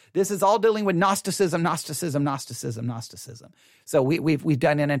Gnostics. This is all dealing with Gnosticism. So we've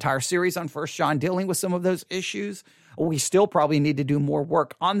done an entire series on 1 John dealing with some of those issues. We still probably need to do more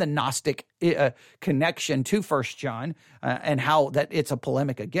work on the Gnostic connection to 1 John and how that it's a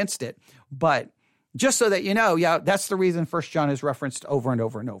polemic against it. But just so that you know, that's the reason 1 John is referenced over and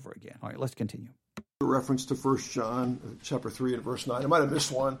over and over again. All right, let's continue. A reference to 1 John chapter 3 and verse 9. I might have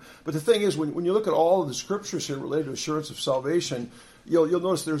missed one. But the thing is, when you look at all of the scriptures here related to assurance of salvation, you'll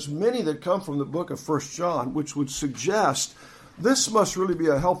notice there's many that come from the book of 1 John, which would suggest this must really be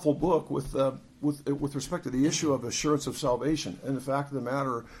a helpful book with respect to the issue of assurance of salvation. And the fact of the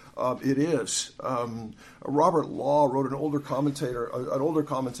matter, it is. Robert Law wrote an older commentator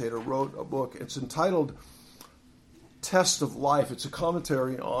wrote a book. It's entitled Test of Life. It's a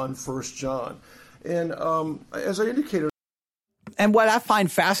commentary on 1 John. And as I indicated, and what I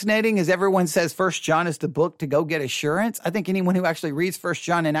find fascinating is everyone says 1 John is the book to go get assurance. I think anyone who actually reads 1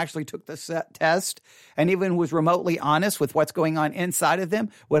 John and actually took the test and even was remotely honest with what's going on inside of them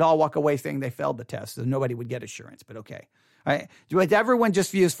would all walk away saying they failed the test. So nobody would get assurance, but okay. All right. Everyone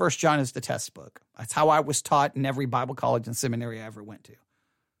just views 1 John as the test book. That's how I was taught in every Bible college and seminary I ever went to.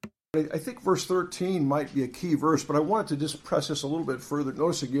 I think verse 13 might be a key verse, but I wanted to just press this a little bit further.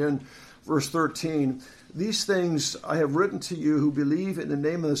 Notice again, verse 13, these things I have written to you who believe in the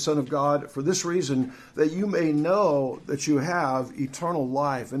name of the Son of God for this reason, that you may know that you have eternal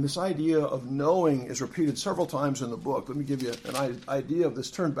life. And this idea of knowing is repeated several times in the book. Let me give you an idea of this.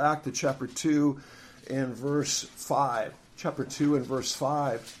 Turn back to chapter 2 and verse 5. Chapter 2 and verse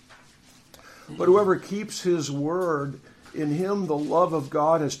 5. But whoever keeps his word, in him the love of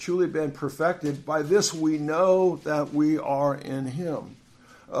God has truly been perfected. By this we know that we are in him.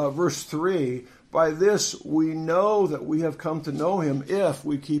 Verse 3, by this we know that we have come to know him if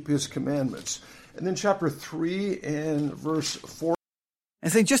we keep his commandments. And then chapter 3 and verse 4.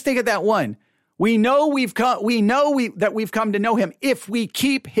 And so just think of that one. We know that we've come to know him if we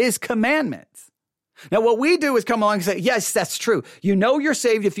keep his commandments. Now, what we do is come along and say, yes, that's true. You know you're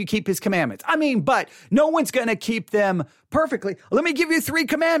saved if you keep his commandments. But no one's going to keep them perfectly. Let me give you 3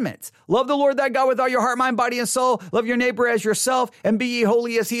 commandments. Love the Lord thy God with all your heart, mind, body, and soul. Love your neighbor as yourself, and be ye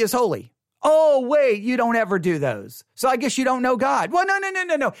holy as he is holy. Oh, wait, you don't ever do those. So I guess you don't know God. Well,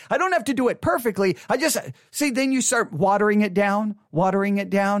 no. I don't have to do it perfectly. Then you start watering it down.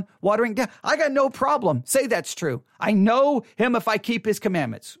 I got no problem. Say that's true. I know him if I keep his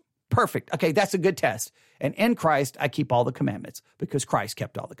commandments. Perfect. Okay, that's a good test. And in Christ, I keep all the commandments because Christ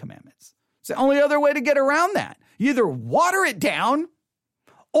kept all the commandments. It's the only other way to get around that. You either water it down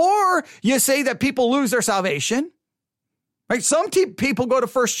or you say that people lose their salvation. Right? Some people go to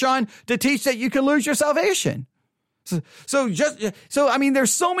 1 John to teach that you can lose your salvation. So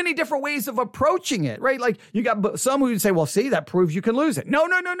there's so many different ways of approaching it, right? Like you got some who say, well, see, that proves you can lose it. No,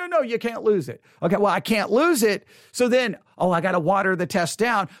 you can't lose it. Okay, well, I can't lose it. So then, I got to water the test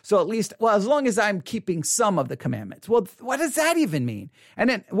down. So at least, as long as I'm keeping some of the commandments. Well, what does that even mean? And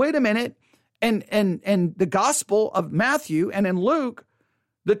then, wait a minute. And the Gospel of Matthew and in Luke,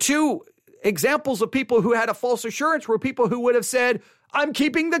 the 2 examples of people who had a false assurance were people who would have said, I'm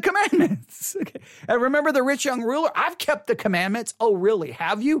keeping the commandments. Okay. And remember the rich young ruler? I've kept the commandments. Oh, really?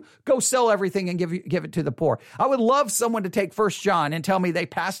 Have you? Go sell everything and give it to the poor. I would love someone to take 1 John and tell me they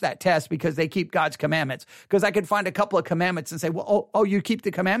passed that test because they keep God's commandments. Because I could find a couple of commandments and say, well, you keep the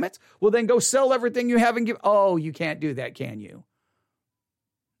commandments? Well, then go sell everything you have and give. Oh, you can't do that, can you?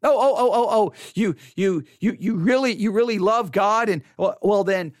 You really love God, and well,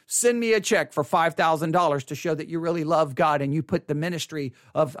 then send me a check for $5,000 to show that you really love God and you put the ministry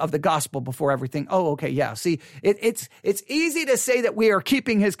of the gospel before everything. Oh, okay, yeah. See, it's easy to say that we are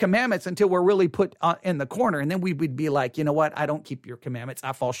keeping his commandments until we're really put in the corner, and then we would be like, you know what? I don't keep your commandments.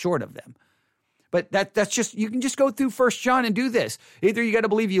 I fall short of them. But that's just, you can just go through 1 John and do this. Either you got to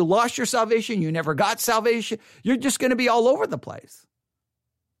believe you lost your salvation, you never got salvation. You're just going to be all over the place.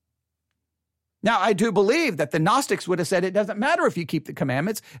 Now, I do believe that the Gnostics would have said it doesn't matter if you keep the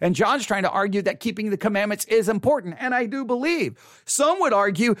commandments, and John's trying to argue that keeping the commandments is important, and I do believe. Some would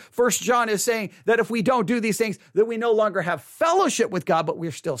argue 1 John is saying that if we don't do these things, that we no longer have fellowship with God, but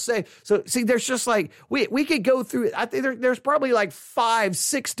we're still saved. So, see, there's just like, we could go through, I think there's probably like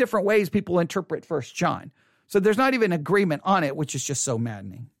 5-6 different ways people interpret 1 John. So there's not even agreement on it, which is just so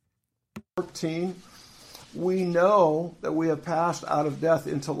maddening. 14. We know that we have passed out of death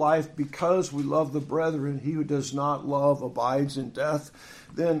into life because we love the brethren. He who does not love abides in death.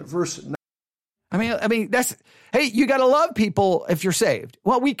 Then verse 9. I mean, that's, hey, you got to love people if you're saved.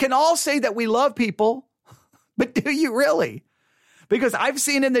 Well, we can all say that we love people, but do you really? Because I've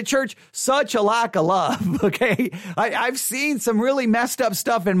seen in the church such a lack of love, okay? I've seen some really messed up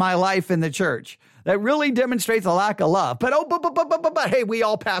stuff in my life in the church that really demonstrates a lack of love. But hey, we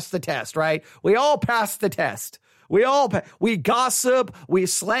all passed the test, right? We all passed the test. We gossip, we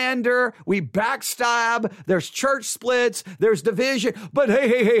slander, we backstab, there's church splits, there's division. But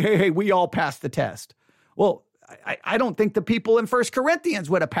hey, we all passed the test. Well, I don't think the people in 1 Corinthians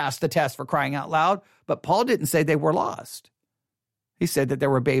would have passed the test, for crying out loud. But Paul didn't say they were lost. He said that there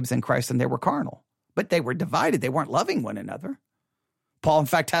were babes in Christ and they were carnal. But they were divided. They weren't loving one another. Paul, in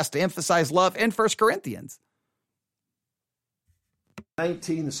fact, has to emphasize love in 1 Corinthians.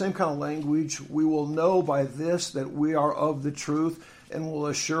 19, the same kind of language. We will know by this that we are of the truth and will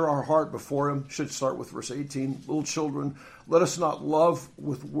assure our heart before him. Should start with verse 18. Little children, let us not love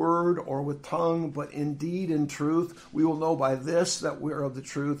with word or with tongue, but in deed and truth. We will know by this that we are of the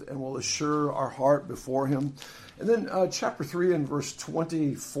truth and will assure our heart before him. And then chapter 3 and verse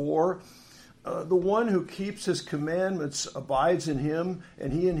 24. The one who keeps his commandments abides in him,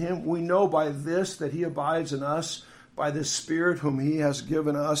 and he in him. We know by this that he abides in us, by the Spirit whom he has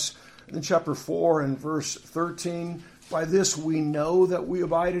given us. And then chapter 4 and verse 13. By this we know that we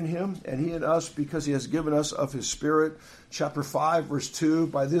abide in him, and he in us, because he has given us of his Spirit. Chapter 5, verse 2.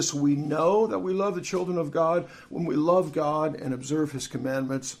 By this we know that we love the children of God, when we love God and observe his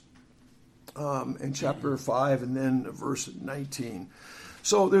commandments. In chapter 5 and then verse 19.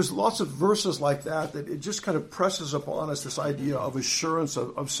 So there's lots of verses like that it just kind of presses upon us this idea of assurance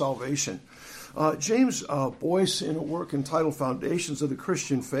of salvation. James Boyce, in a work entitled Foundations of the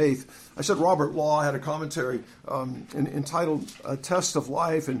Christian Faith, I said Robert Law had a commentary entitled Test of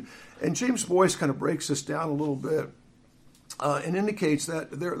Life, and James Boyce kind of breaks this down a little bit and indicates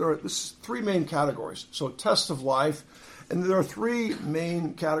that there are 3 main categories. So test of life, and there are 3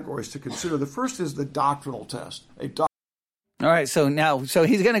 main categories to consider. The first is the doctrinal test. All right, so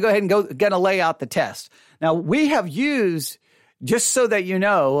he's going to go ahead and going to lay out the test. Now, we have used just so that you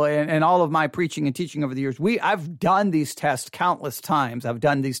know, and all of my preaching and teaching over the years, I've done these tests countless times. I've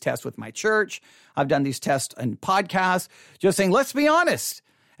done these tests with my church. I've done these tests in podcasts, just saying, let's be honest.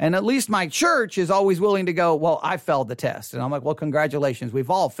 And at least my church is always willing to go, well, I failed the test. And I'm like, well, congratulations.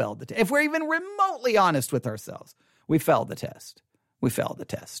 We've all failed the test. If we're even remotely honest with ourselves, we failed the test. We failed the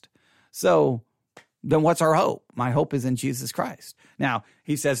test. So then what's our hope? My hope is in Jesus Christ. Now,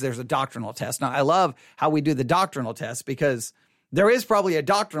 he says there's a doctrinal test. Now, I love how we do the doctrinal test because there is probably a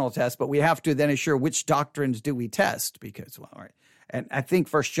doctrinal test, but we have to then assure which doctrines do we test because, well, all right. And I think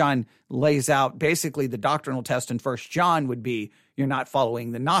 1 John lays out basically the doctrinal test in 1 John would be you're not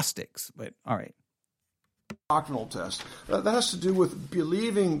following the Gnostics, but all right. Doctrinal test. That has to do with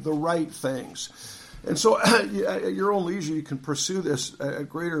believing the right things. And so at your own leisure, you can pursue this in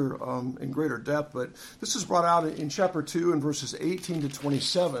greater depth, but this is brought out in chapter 2 and verses 18 to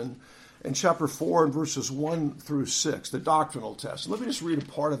 27 and chapter 4 and verses 1 through 6, the doctrinal test. Let me just read a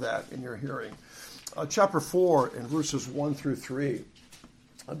part of that in your hearing. Chapter 4 and verses 1 through 3.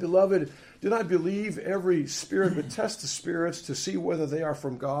 Beloved, do not believe every spirit, but test the spirits to see whether they are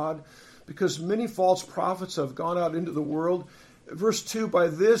from God, because many false prophets have gone out into the world. Verse 2, by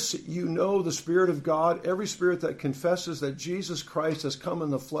this you know the Spirit of God. Every spirit that confesses that Jesus Christ has come in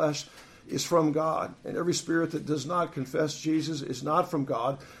the flesh is from God, and every spirit that does not confess Jesus is not from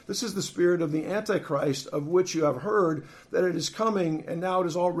God. This is the spirit of the Antichrist, of which you have heard that it is coming, and now it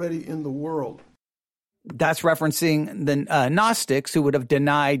is already in the world. That's referencing the Gnostics who would have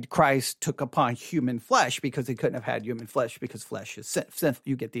denied Christ took upon human flesh because he couldn't have had human flesh because flesh is sin.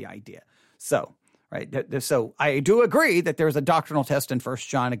 You get the idea. So, right. So I do agree that there's a doctrinal test in 1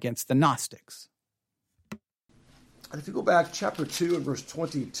 John against the Gnostics. And if you go back, chapter 2 and verse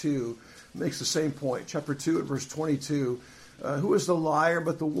 22 makes the same point. Chapter 2 and verse 22, who is the liar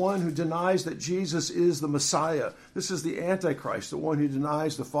but the one who denies that Jesus is the Messiah? This is the Antichrist, the one who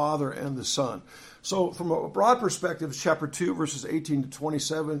denies the Father and the Son. So from a broad perspective, chapter 2, verses 18 to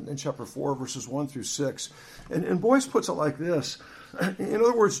 27, and chapter 4, verses 1 through 6. And Boyce puts it like this. In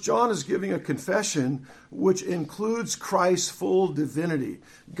other words, John is giving a confession which includes Christ's full divinity.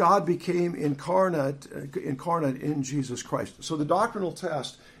 God became incarnate in Jesus Christ. So the doctrinal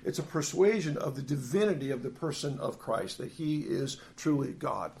test, it's a persuasion of the divinity of the person of Christ, that he is truly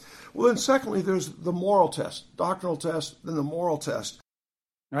God. Well, then secondly, there's the moral test. Doctrinal test, then the moral test.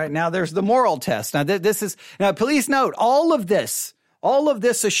 All right, now there's the moral test. Now please note, all of this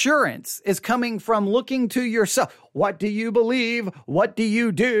assurance is coming from looking to yourself. What do you believe? What do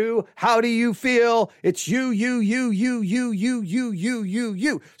you do? How do you feel? It's you.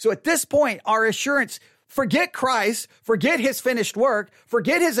 So at this point, our assurance, forget Christ, forget his finished work,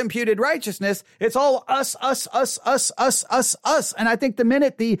 forget his imputed righteousness. It's all us. And I think the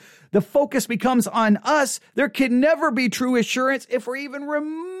minute the focus becomes on us, there can never be true assurance if we're even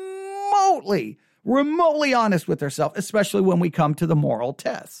remotely honest with ourselves, especially when we come to the moral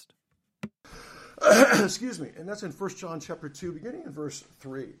test. Excuse me. And that's in 1 John chapter 2, beginning in verse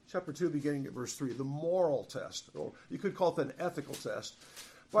 3. Chapter 2, beginning at verse 3, the moral test, or you could call it an ethical test.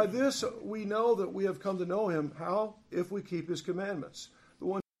 By this we know that we have come to know him. How? If we keep his commandments.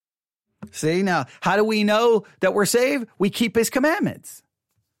 See, now, how do we know that we're saved? We keep his commandments.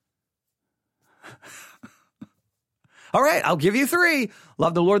 All right, I'll give you 3.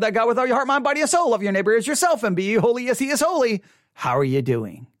 Love the Lord thy God with all your heart, mind, body, and soul. Love your neighbor as yourself, and be ye holy as he is holy. How are you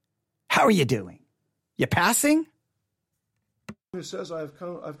doing? You passing? Who says, I've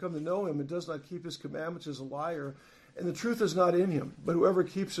come to know him and does not keep his commandments is a liar, and the truth is not in him. But whoever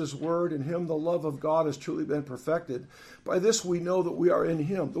keeps his word, in him the love of God has truly been perfected. By this we know that we are in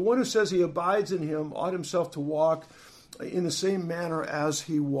him. The one who says he abides in him ought himself to walk in the same manner as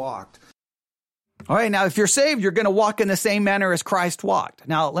he walked. All right, now if you're saved, you're going to walk in the same manner as Christ walked.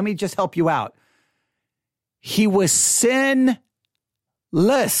 Now, let me just help you out. He was sinless.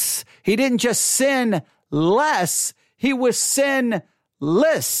 He didn't just sin less, he was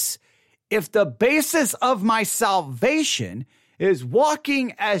sinless. If the basis of my salvation is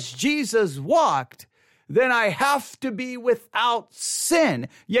walking as Jesus walked, then I have to be without sin.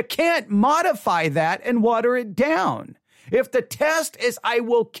 You can't modify that and water it down. If the test is I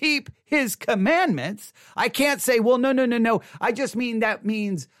will keep his commandments, I can't say, well, no. I just mean that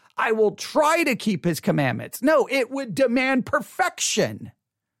means I will try to keep his commandments. No, it would demand perfection.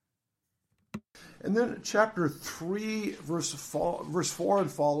 And then chapter 3, verse 4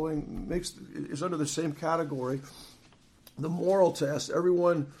 and following is under the same category. The moral test.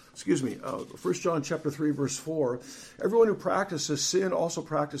 1 John chapter 3, verse 4. Everyone who practices sin also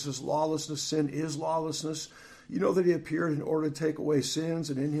practices lawlessness. Sin is lawlessness. You know that he appeared in order to take away sins,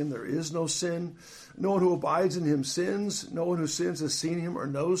 and in him there is no sin. No one who abides in him sins. No one who sins has seen him or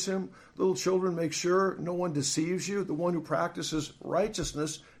knows him. Little children, make sure no one deceives you. The one who practices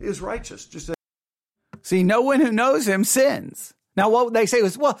righteousness is righteous. See, no one who knows him sins. Now, what they say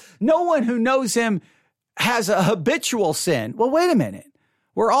is, well, no one who knows him has a habitual sin. Well, wait a minute.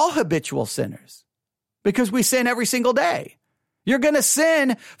 We're all habitual sinners because we sin every single day. You're going to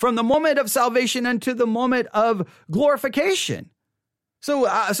sin from the moment of salvation unto the moment of glorification. So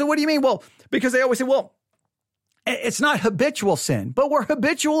what do you mean? Well, because they always say, well, it's not habitual sin, but we're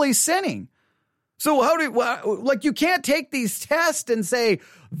habitually sinning. So you can't take these tests and say,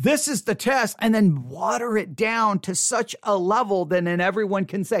 this is the test, and then water it down to such a level that then everyone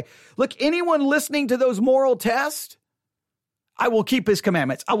can say, look, anyone listening to those moral tests, I will keep his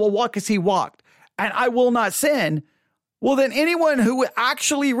commandments. I will walk as he walked, and I will not sin. Well, then anyone who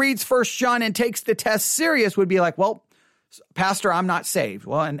actually reads 1 John and takes the test serious would be like, well, Pastor, I'm not saved.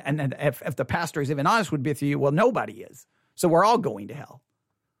 Well, and if the pastor is even honest with you, well, nobody is. So we're all going to hell.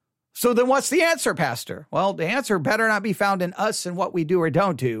 So then what's the answer, Pastor? Well, the answer better not be found in us and what we do or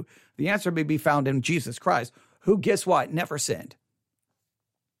don't do. The answer may be found in Jesus Christ, who, guess what, never sinned.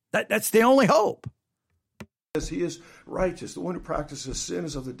 That's the only hope. He is righteous. The one who practices sin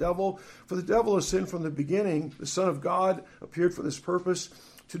is of the devil. For the devil has sinned from the beginning. The Son of God appeared for this purpose,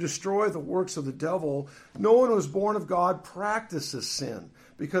 to destroy the works of the devil. No one who is born of God practices sin,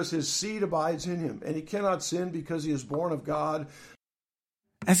 because his seed abides in him. And he cannot sin because he is born of God.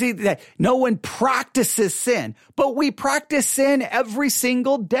 I see that no one practices sin, but we practice sin every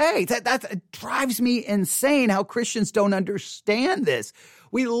single day. That drives me insane how Christians don't understand this.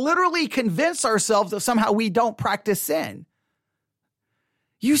 We literally convince ourselves that somehow we don't practice sin.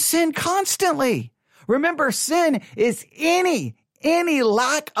 You sin constantly. Remember, sin is any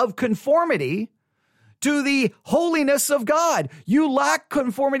lack of conformity to the holiness of God. You lack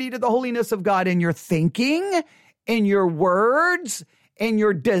conformity to the holiness of God in your thinking, in your words, in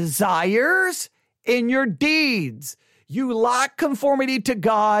your desires, in your deeds. You lack conformity to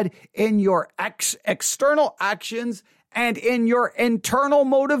God in your external actions and in your internal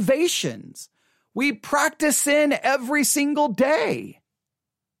motivations. We practice sin every single day.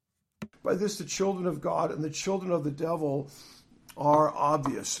 By this, the children of God and the children of the devil are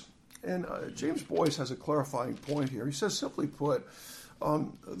obvious. And James Boyce has a clarifying point here. He says, simply put,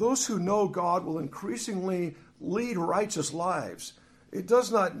 those who know God will increasingly lead righteous lives. It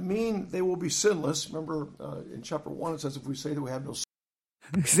does not mean they will be sinless. Remember, in chapter 1, it says, if we say that we have no sin.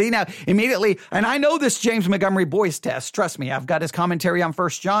 See, now, immediately, and I know this James Montgomery Boyce test. Trust me, I've got his commentary on 1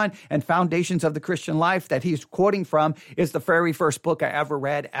 John and Foundations of the Christian Life that he's quoting from is the very first book I ever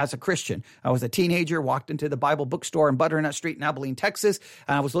read as a Christian. I was a teenager, walked into the Bible bookstore in Butternut Street in Abilene, Texas,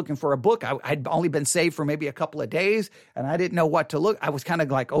 and I was looking for a book. I'd only been saved for maybe a couple of days, and I didn't know what to look. I was kind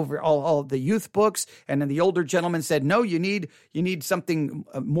of like over all the youth books, and then the older gentleman said, no, you need something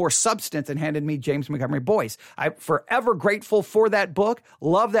more substance, and handed me James Montgomery Boyce. I'm forever grateful for that book.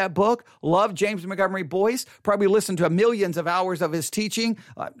 Love that book. Love James Montgomery Boyce. Probably listened to millions of hours of his teaching.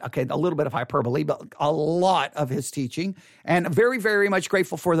 Okay, a little bit of hyperbole, but a lot of his teaching. And very, very much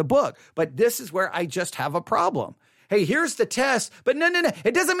grateful for the book. But this is where I just have a problem. Hey, here's the test. But no.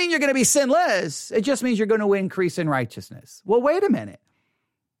 It doesn't mean you're going to be sinless. It just means you're going to increase in righteousness. Well, wait a minute.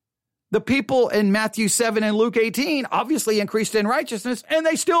 The people in Matthew 7 and Luke 18 obviously increased in righteousness, and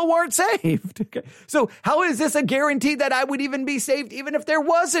they still weren't saved. Okay. So how is this a guarantee that I would even be saved, even if there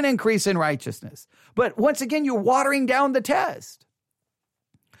was an increase in righteousness? But once again, you're watering down the test.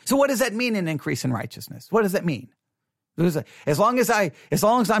 So what does that mean, an increase in righteousness? What does that mean? As long as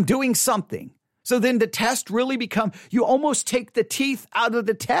I'm doing something. So then the test really you almost take the teeth out of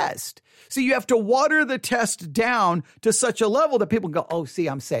the test. So you have to water the test down to such a level that people go, oh, see,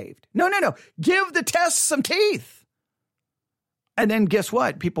 I'm saved. No. Give the test some teeth. And then guess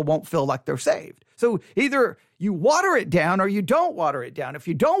what? People won't feel like they're saved. So either you water it down or you don't water it down. If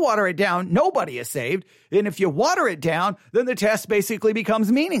you don't water it down, nobody is saved. And if you water it down, then the test basically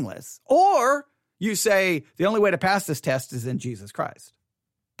becomes meaningless. Or you say the only way to pass this test is in Jesus Christ.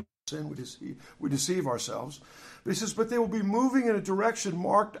 Sin, we deceive ourselves. But he says, but they will be moving in a direction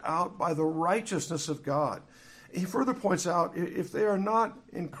marked out by the righteousness of God. He further points out, if they are not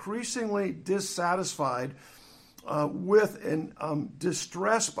increasingly dissatisfied with and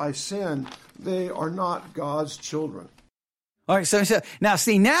distressed by sin, they are not God's children. All right, so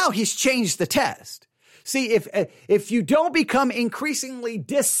now he's changed the test. See, if you don't become increasingly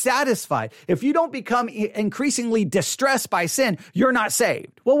dissatisfied, if you don't become increasingly distressed by sin, you're not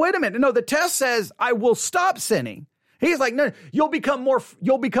saved. Well, wait a minute. No, the test says I will stop sinning. He's like, no, you'll become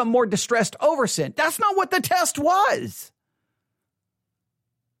more distressed over sin. That's not what the test was.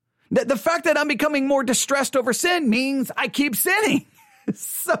 The fact that I'm becoming more distressed over sin means I keep sinning.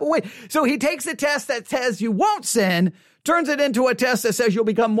 So he takes a test that says you won't sin, turns it into a test that says you'll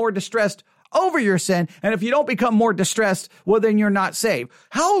become more distressed over your sin. And if you don't become more distressed, well, then you're not saved.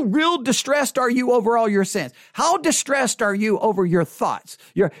 How real distressed are you over all your sins? How distressed are you over your thoughts?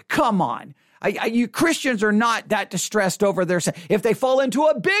 Come on. You Christians are not that distressed over their sin. If they fall into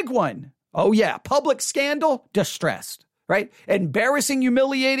a big one, oh yeah, public scandal, distressed, right? Embarrassing,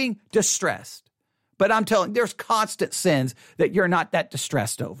 humiliating, distressed. But I'm telling you, there's constant sins that you're not that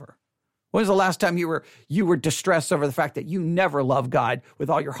distressed over. When was the last time you were distressed over the fact that you never love God with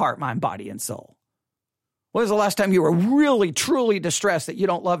all your heart, mind, body, and soul? When was the last time you were really, truly distressed that you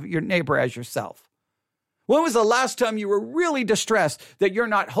don't love your neighbor as yourself? When was the last time you were really distressed that you're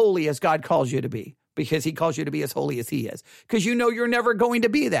not holy as God calls you to be? Because he calls you to be as holy as he is. Because you know you're never going to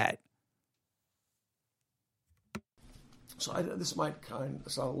be that. So this might sound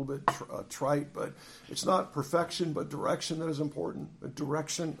a little bit trite, but it's not perfection, but direction that is important, the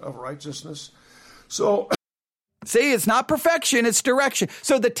direction of righteousness. So, see, it's not perfection, it's direction.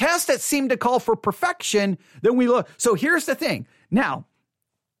 So the test that seemed to call for perfection, then we look. So here's the thing. Now,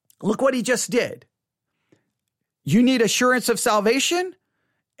 look what he just did. You need assurance of salvation.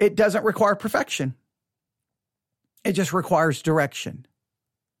 It doesn't require perfection. It just requires direction.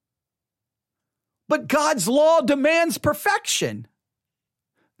 But God's law demands perfection.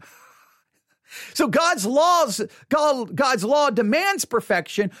 So God's law demands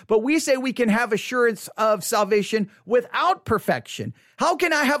perfection, but we say we can have assurance of salvation without perfection. How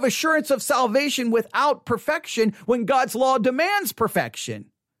can I have assurance of salvation without perfection when God's law demands perfection?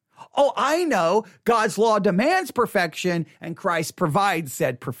 Oh, I know God's law demands perfection and Christ provides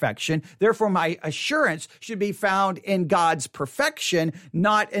said perfection. Therefore, my assurance should be found in God's perfection,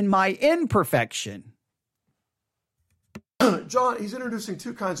 not in my imperfection. John, he's introducing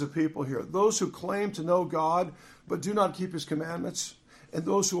two kinds of people here. Those who claim to know God but do not keep his commandments, and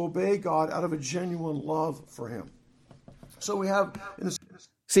those who obey God out of a genuine love for him. So we have...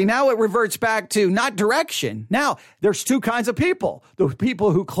 See, now it reverts back to not direction. Now, there's two kinds of people. The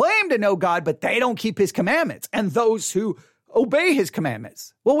people who claim to know God, but they don't keep his commandments, and those who obey his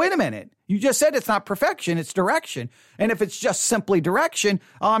commandments. Well, wait a minute. You just said it's not perfection, it's direction. And if it's just simply direction,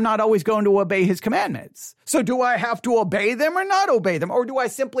 I'm not always going to obey his commandments. So do I have to obey them or not obey them? Or do I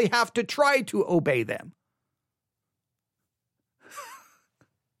simply have to try to obey them?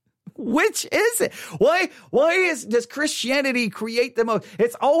 Which is it? Why does Christianity create the most?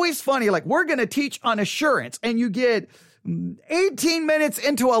 It's always funny. Like, we're going to teach on assurance, and you get 18 minutes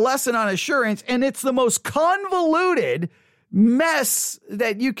into a lesson on assurance, and it's the most convoluted mess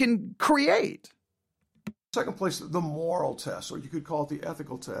that you can create. Second place, the moral test, or you could call it the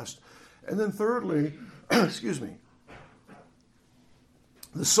ethical test. And then thirdly, the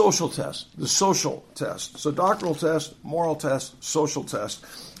social test, So doctrinal test, moral test, social test.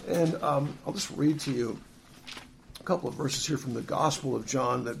 And I'll just read to you a couple of verses here from the Gospel of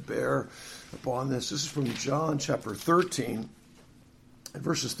John that bear upon this. This is from John chapter 13, and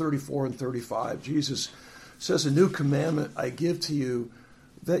verses 34 and 35. Jesus says, "A new commandment I give to you,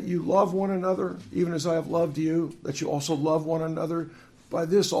 that you love one another, even as I have loved you, that you also love one another. By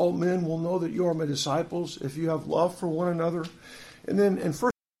this all men will know that you are my disciples, if you have love for one another." And then in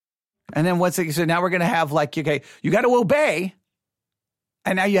first... And then what's it? So now we're going to have like, okay, you got to obey,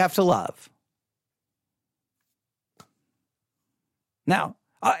 and now you have to love. Now,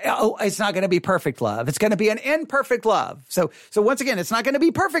 it's not going to be perfect love. It's going to be an imperfect love. So once again, it's not going to be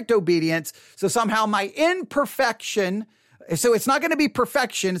perfect obedience. So somehow my imperfection, so it's not going to be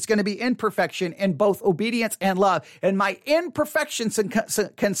perfection. It's going to be imperfection in both obedience and love. And my imperfections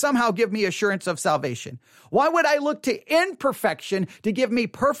can somehow give me assurance of salvation. Why would I look to imperfection to give me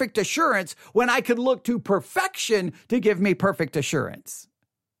perfect assurance when I could look to perfection to give me perfect assurance?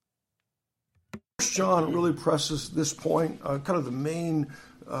 John really presses this point. Kind of the main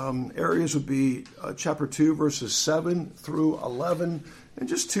areas would be chapter 2, verses 7 through 11, and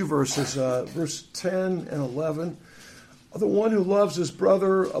just two verses, verse 10 and 11. "The one who loves his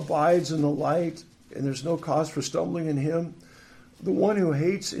brother abides in the light, and there's no cause for stumbling in him. The one who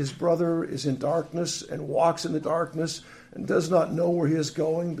hates his brother is in darkness and walks in the darkness and does not know where he is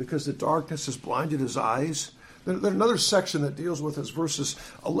going, because the darkness has blinded his eyes." Then another section that deals with is verses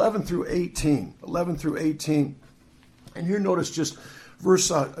 11 through 18. And here notice just verse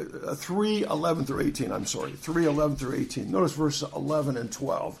 3:11 through 18. 3:11 through 18. Notice verse 11 and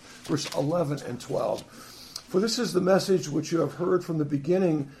 12. Verse 11 and 12. "For this is the message which you have heard from the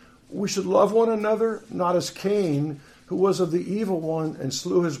beginning. We should love one another, not as Cain, who was of the evil one and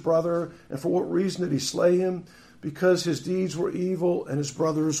slew his brother. And for what reason did he slay him? Because his deeds were evil and his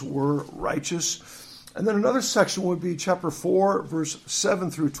brothers were righteous. And then another section would be chapter 4, verse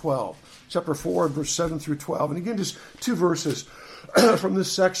 7 through 12. Chapter 4, verse 7 through 12. And again, just two verses from this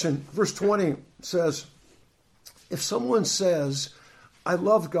section. Verse 20 says, if someone says, I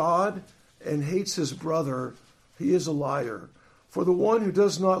love God and hates his brother, he is a liar. For the one who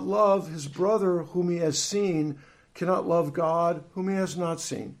does not love his brother whom he has seen cannot love God whom he has not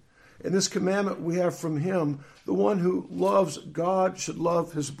seen. And this commandment we have from him, the one who loves God should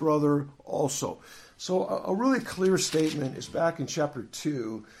love his brother also. So a really clear statement is back in chapter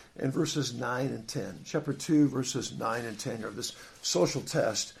 2 and verses 9 and 10. Chapter 2, verses 9 and 10 are this social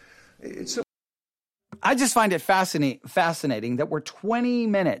test. I just find it fascinating that we're 20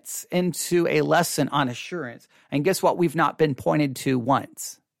 minutes into a lesson on assurance, and guess what we've not been pointed to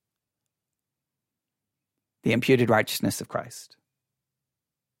once? The imputed righteousness of Christ.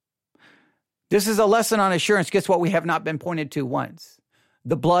 This is a lesson on assurance. Guess what we have not been pointed to once?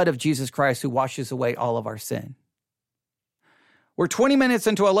 The blood of Jesus Christ who washes away all of our sin. We're 20 minutes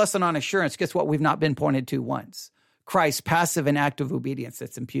into a lesson on assurance. Guess what we've not been pointed to once? Christ's passive and active obedience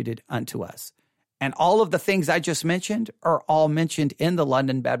that's imputed unto us. And all of the things I just mentioned are all mentioned in the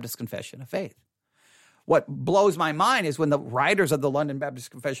London Baptist Confession of Faith. What blows my mind is when the writers of the London Baptist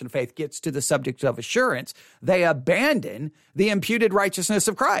Confession of Faith gets to the subject of assurance, they abandon the imputed righteousness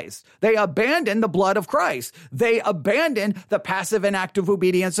of Christ. They abandon the blood of Christ. They abandon the passive and active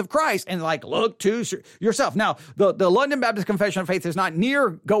obedience of Christ and look to yourself. Now, the London Baptist Confession of Faith is not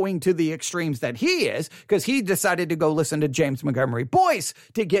near going to the extremes that he is, because he decided to go listen to James Montgomery Boyce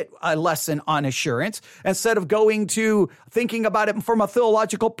to get a lesson on assurance instead of going to thinking about it from a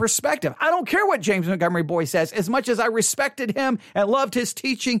theological perspective. I don't care what James Montgomery Boyce says. As much as I respected him and loved his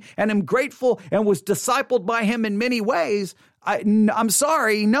teaching and am grateful and was discipled by him in many ways, I'm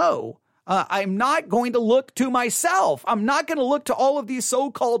sorry, no. I'm not going to look to myself. I'm not going to look to all of these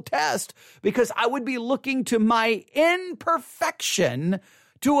so-called tests, because I would be looking to my imperfection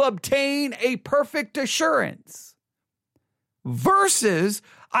to obtain a perfect assurance. Versus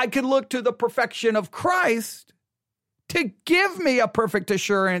I could look to the perfection of Christ to give me a perfect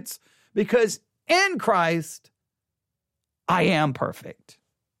assurance, because in Christ, I am perfect.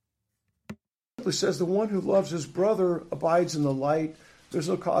 It says, the one who loves his brother abides in the light. There's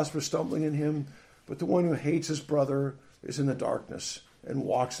no cause for stumbling in him. But the one who hates his brother is in the darkness and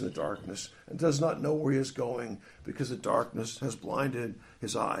walks in the darkness and does not know where he is going, because the darkness has blinded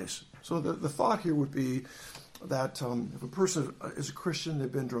his eyes. So the thought here would be that if a person is a Christian, they've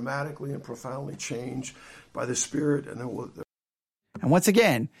been dramatically and profoundly changed by the Spirit, and and once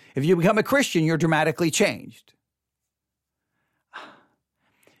again, if you become a Christian, you're dramatically changed.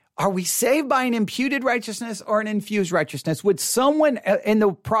 Are we saved by an imputed righteousness or an infused righteousness? Would someone in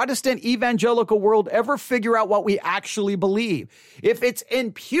the Protestant evangelical world ever figure out what we actually believe? If it's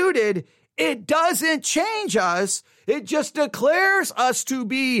imputed, it doesn't change us. It just declares us to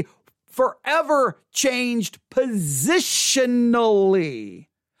be forever changed positionally.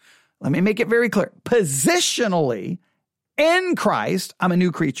 Let me make it very clear. Positionally, in Christ, I'm a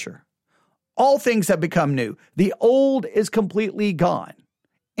new creature. All things have become new. The old is completely gone.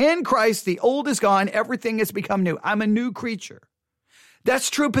 In Christ, the old is gone. Everything has become new. I'm a new creature. That's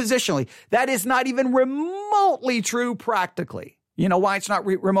true positionally. That is not even remotely true practically. You know why it's not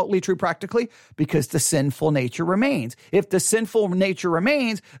remotely true practically? Because the sinful nature remains. If the sinful nature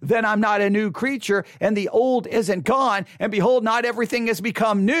remains, then I'm not a new creature and the old isn't gone. And behold, not everything has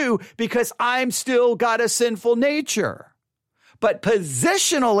become new, because I'm still got a sinful nature. But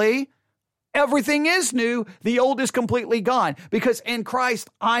positionally, everything is new. The old is completely gone, because in Christ,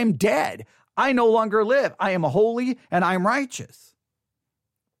 I'm dead. I no longer live. I am holy and I'm righteous.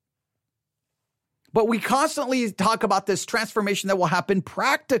 But we constantly talk about this transformation that will happen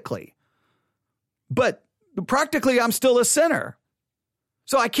practically. But practically, I'm still a sinner.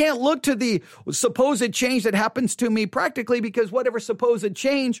 So I can't look to the supposed change that happens to me practically, because whatever supposed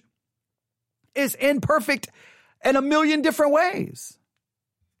change is imperfect in a million different ways.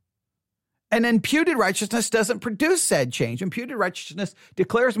 And imputed righteousness doesn't produce said change. Imputed righteousness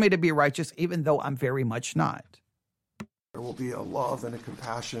declares me to be righteous, even though I'm very much not. There will be a love and a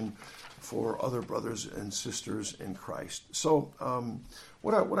compassion for other brothers and sisters in Christ. So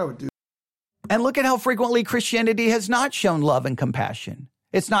what I would do. And look at how frequently Christianity has not shown love and compassion.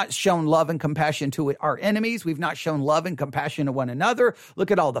 It's not shown love and compassion to our enemies. We've not shown love and compassion to one another. Look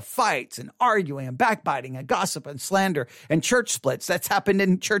at all the fights and arguing and backbiting and gossip and slander and church splits that's happened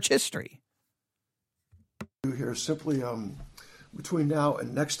in church history. Here simply between now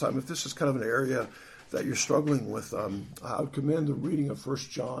and next time, if this is kind of an area that you're struggling with, I would commend the reading of 1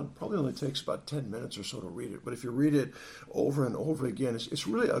 John. Probably only takes about 10 minutes or so to read it. But if you read it over and over again, it's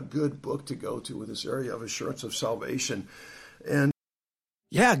really a good book to go to with this area of assurance of salvation. And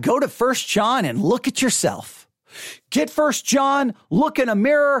yeah, go to 1 John and look at yourself. Get 1 John, look in a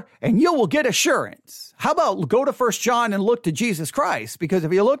mirror, and you will get assurance. How about go to 1 John and look to Jesus Christ? Because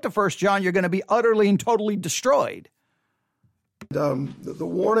if you look to 1 John, you're going to be utterly and totally destroyed. The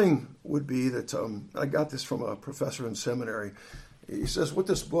warning would be that I got this from a professor in seminary. He says what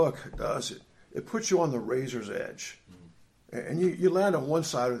this book does, it puts you on the razor's edge. And you land on one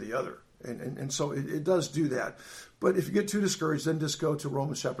side or the other. And so it does do that. But if you get too discouraged, then just go to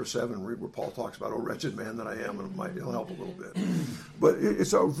Romans chapter 7 and read where Paul talks about, oh, wretched man that I am, and it'll help a little bit. But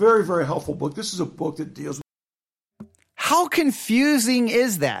it's a very, very helpful book. This is a book that deals with... How confusing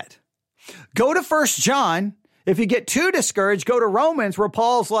is that? Go to 1 John. If you get too discouraged, go to Romans where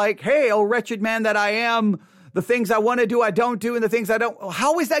Paul's like, hey, oh, wretched man that I am, the things I want to do, I don't do, and the things I don't.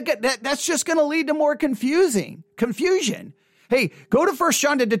 How is that good? That's just going to lead to more confusion. Hey, go to 1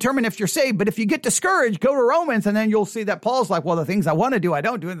 John to determine if you're saved. But if you get discouraged, go to Romans, and then you'll see that Paul's like, well, the things I want to do, I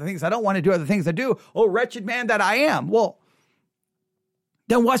don't do, and the things I don't want to do are the things I do. Oh, wretched man that I am. Well,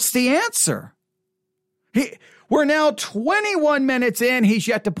 then what's the answer? We're now 21 minutes in. He's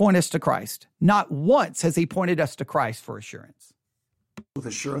yet to point us to Christ. Not once has he pointed us to Christ for assurance. With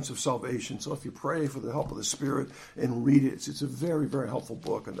assurance of salvation. So if you pray for the help of the Spirit and read it, it's a very, very helpful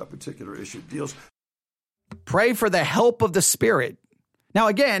book on that particular issue. It deals. Pray for the help of the Spirit. Now,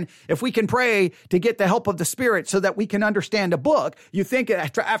 again, if we can pray to get the help of the Spirit so that we can understand a book, you think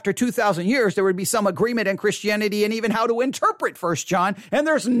after 2,000 years, there would be some agreement in Christianity and even how to interpret 1 John, and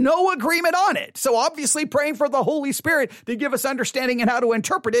there's no agreement on it. So obviously praying for the Holy Spirit to give us understanding and how to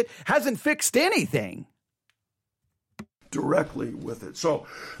interpret it hasn't fixed anything. Directly with it. So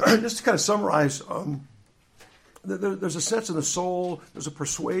just to kind of summarize, there's a sense in the soul, there's a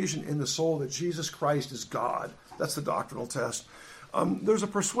persuasion in the soul that Jesus Christ is God. That's the doctrinal test. There's a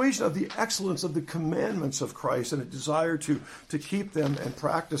persuasion of the excellence of the commandments of Christ and a desire to keep them and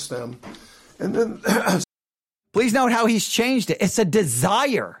practice them. And then... Please note how he's changed it. It's a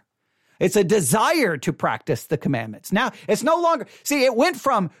desire. It's a desire to practice the commandments. Now, it's no longer... See, it went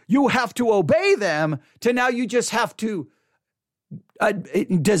from you have to obey them to now you just have to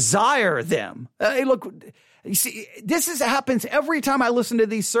desire them. Look... You see, happens every time I listen to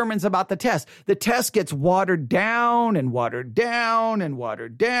these sermons about the test. The test gets watered down and watered down and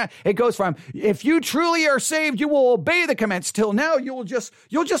watered down. It goes from, if you truly are saved, you will obey the commandments, till now you'll just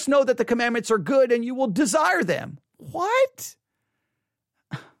know that the commandments are good and you will desire them. What?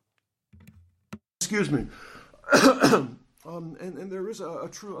 Excuse me. And there is a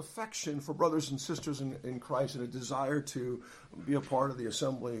true affection for brothers and sisters in Christ and a desire to be a part of the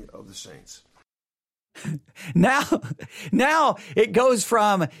assembly of the saints. Now it goes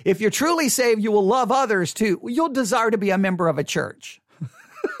from, if you're truly saved, you will love others, to you'll desire to be a member of a church.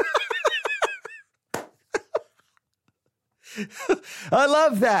 I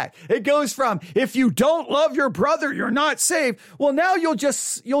love that. It goes from, if you don't love your brother, you're not saved. Well, now you'll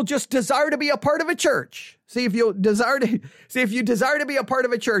just desire to be a part of a church. See, if you desire to be a part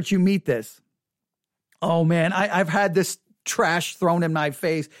of a church, you meet this. Oh man, I've had this trash thrown in my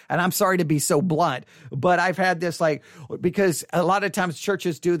face, and I'm sorry to be so blunt, but I've had this, because a lot of times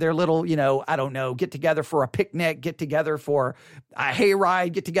churches do their little, get together for a picnic, get together for a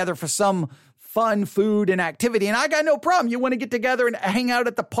hayride, get together for some fun food and activity. And I got no problem. You want to get together and hang out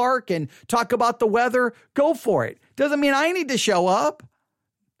at the park and talk about the weather, go for it. Doesn't mean I need to show up.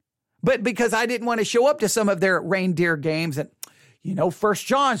 But because I didn't want to show up to some of their reindeer games, and 1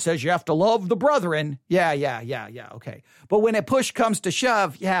 John says you have to love the brethren. Yeah. Okay. But when a push comes to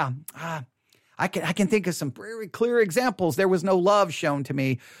shove, I can think of some very clear examples. There was no love shown to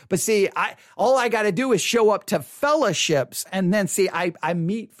me. But see, all I got to do is show up to fellowships, and then see, I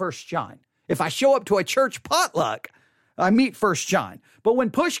meet 1 John. If I show up to a church potluck, I meet 1 John. But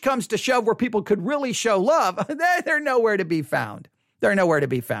when push comes to shove where people could really show love, they're nowhere to be found. Nowhere to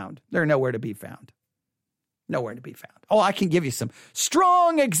be found. Oh, I can give you some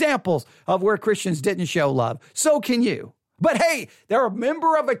strong examples of where Christians didn't show love. So can you. But hey, they're a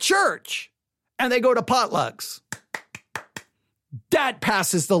member of a church and they go to potlucks. That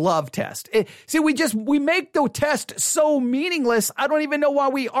passes the love test. We make the test so meaningless, I don't even know why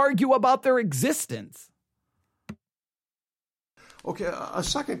we argue about their existence. Okay, a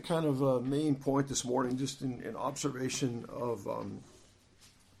second kind of main point this morning, just in observation of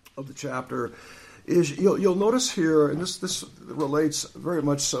the chapter, is you'll notice here, and this relates very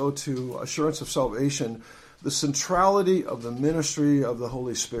much so to assurance of salvation, the centrality of the ministry of the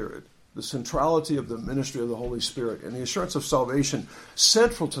Holy Spirit. the centrality of the ministry of the Holy Spirit. And the assurance of salvation,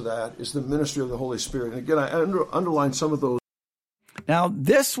 central to that is the ministry of the Holy Spirit. And again, I underline some of those. Now,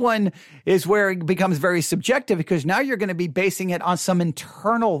 this one is where it becomes very subjective, because now you're going to be basing it on some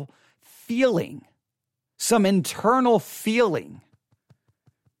internal feeling.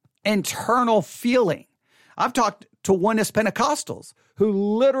 I've talked to Oneness Pentecostals who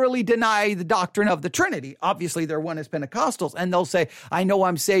literally deny the doctrine of the Trinity. Obviously, they're Oneness Pentecostals, and they'll say, I know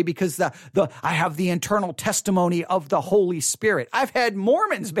I'm saved because I have the internal testimony of the Holy Spirit. I've had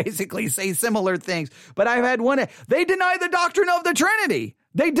Mormons basically say similar things, but I've had they deny the doctrine of the Trinity.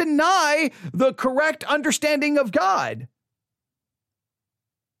 They deny the correct understanding of God.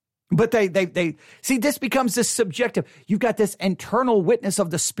 But they see, this becomes this subjective. You've got this internal witness of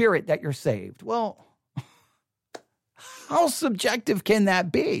the Spirit that you're saved. Well, how subjective can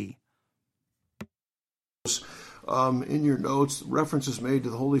that be? In your notes, reference is made to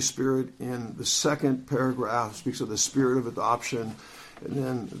the Holy Spirit in the second paragraph, speaks of the Spirit of adoption, and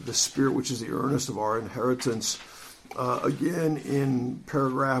then the Spirit which is the earnest of our inheritance. Again, in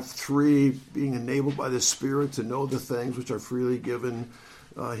paragraph 3, being enabled by the Spirit to know the things which are freely given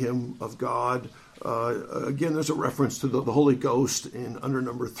him of God. Again, there's a reference to the Holy Ghost under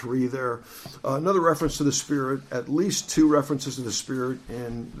number 3 there. Another reference to the Spirit, at least 2 references to the Spirit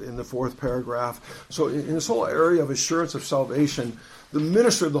in the 4th paragraph. So in this whole area of assurance of salvation, the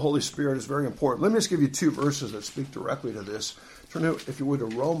ministry of the Holy Spirit is very important. Let me just give you 2 verses that speak directly to this. Turn, if you would, to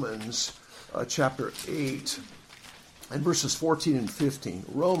Romans chapter 8 and verses 14 and 15.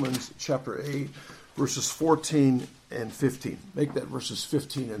 Romans chapter 8, verses 14 and 15. Make that verses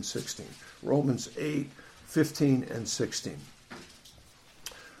 15 and 16. Romans 8, 15 and 16.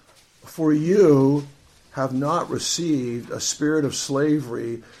 For you have not received a spirit of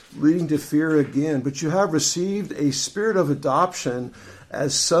slavery leading to fear again, but you have received a spirit of adoption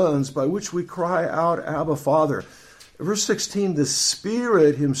as sons, by which we cry out, Abba, Father. Verse 16, the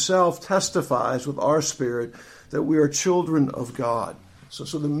Spirit himself testifies with our spirit that we are children of God.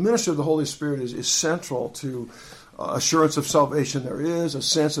 So the ministry of the Holy Spirit is central to assurance of salvation. There is a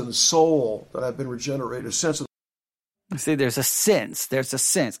sense in the soul that I've been regenerated, a sense of... See, there's a sense.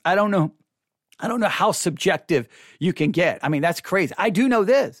 I don't know how subjective you can get. I mean, that's crazy. I do know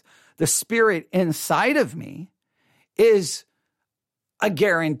this. The Spirit inside of me is a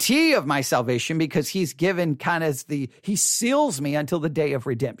guarantee of my salvation, because he's given he seals me until the day of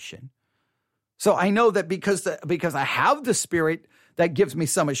redemption. So I know that because I have the Spirit, that gives me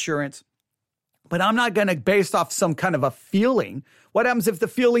some assurance. But I'm not going to base off some kind of a feeling. What happens if the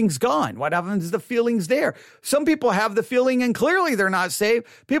feeling's gone? What happens if the feeling's there? Some people have the feeling and clearly they're not saved.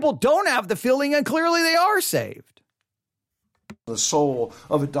 People don't have the feeling and clearly they are saved. The soul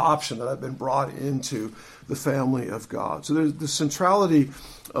of adoption that I've been brought into the family of God. So there's the centrality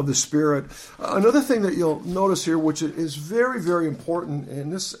of the Spirit. Another thing that you'll notice here, which is very, very important,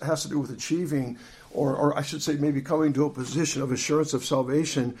 and this has to do with achieving, or I should say maybe coming to a position of assurance of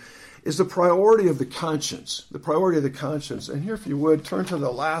salvation, is the priority of the conscience. The priority of the conscience. And here, if you would, turn to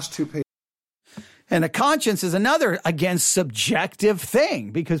the last 2 pages. And the conscience is another, again, subjective thing,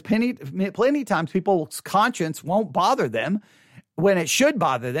 because plenty times people's conscience won't bother them when it should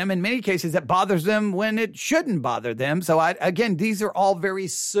bother them. In many cases, it bothers them when it shouldn't bother them. So again, these are all very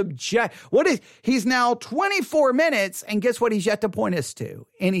he's now 24 minutes, and guess what he's yet to point us to?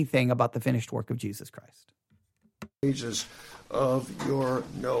 Anything about the finished work of Jesus Christ. Pages of your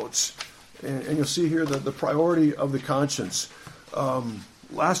notes. And you'll see here the priority of the conscience.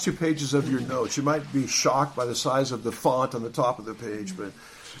 Last 2 pages of your notes. You might be shocked by the size of the font on the top of the page, but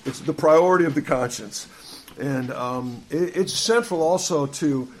it's the priority of the conscience. And it's central also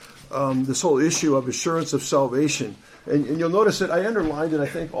to this whole issue of assurance of salvation. And you'll notice that I underlined it, I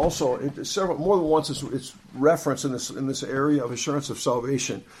think, also more than once it's referenced in this area of assurance of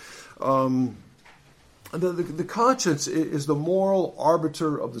salvation. The conscience is the moral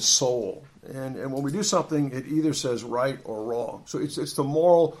arbiter of the soul. And when we do something, it either says right or wrong. So it's the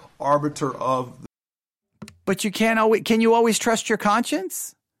moral arbiter of But can you always trust your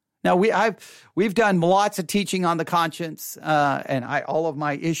conscience? Now, we've done lots of teaching on the conscience, and all of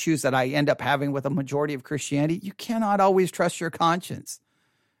my issues that I end up having with a majority of Christianity. You cannot always trust your conscience.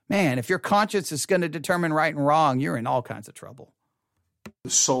 Man, if your conscience is going to determine right and wrong, you're in all kinds of trouble. The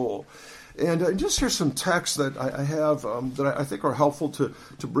soul. And just here's some texts that I have that I think are helpful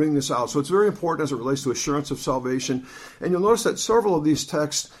to bring this out. So it's very important as it relates to assurance of salvation. And you'll notice that several of these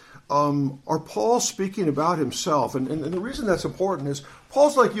texts are Paul speaking about himself. And the reason that's important is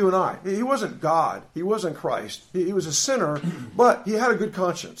Paul's like you and I. He wasn't God. He wasn't Christ. He was a sinner, but he had a good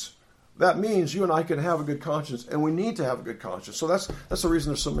conscience. that means you and I can have a good conscience, and we need to have a good conscience. So that's the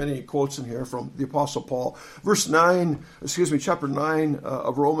reason there's so many quotes in here from the Apostle Paul. Chapter 9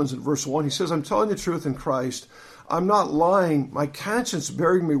 of Romans, in verse 1, he says, I'm telling the truth in Christ. I'm not lying. My conscience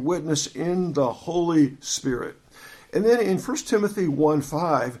bearing me witness in the Holy Spirit. And then in 1 Timothy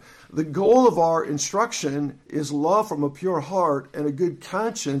 1:5, the goal of our instruction is love from a pure heart and a good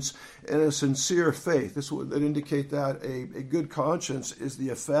conscience and a sincere faith. This would indicate that a good conscience is the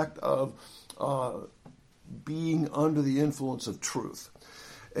effect of being under the influence of truth.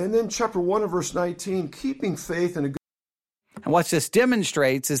 And then chapter 1 and verse 19, keeping faith and a good. And what this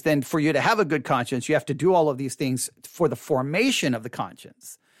demonstrates is then for you to have a good conscience, you have to do all of these things for the formation of the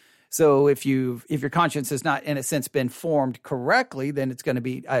conscience. So if your conscience has not, in a sense, been formed correctly, then it's going to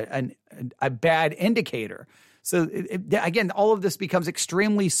be a bad indicator. So again, all of this becomes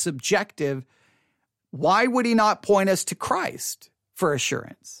extremely subjective. Why would he not point us to Christ for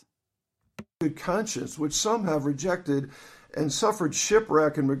assurance? Good conscience, which some have rejected and suffered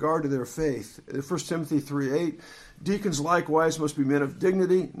shipwreck in regard to their faith. 1 Timothy 3:8, deacons likewise must be men of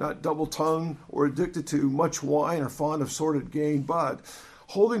dignity, not double-tongued or addicted to much wine or fond of sordid gain, but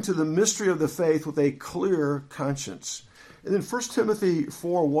holding to the mystery of the faith with a clear conscience. And then 1 Timothy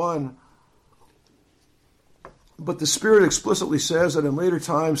 4:1, but the Spirit explicitly says that in later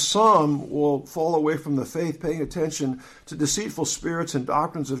times some will fall away from the faith, paying attention to deceitful spirits and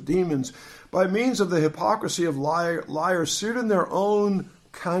doctrines of demons, by means of the hypocrisy of liars seared in their own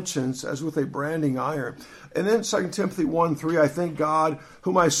conscience as with a branding iron. And then 2 Timothy 1:3, I thank God,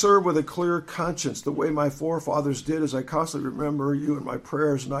 whom I serve with a clear conscience, the way my forefathers did, as I constantly remember you in my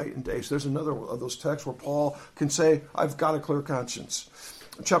prayers night and day. So there's another of those texts where Paul can say, I've got a clear conscience.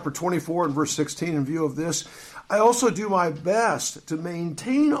 Chapter 24 and verse 16, in view of this, I also do my best to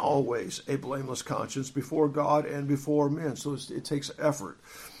maintain always a blameless conscience before God and before men. So it takes effort.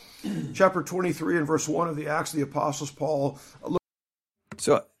 Chapter 23 and verse 1 of the Acts of the Apostles, Paul.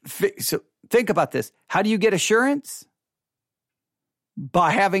 So think about this. How do you get assurance?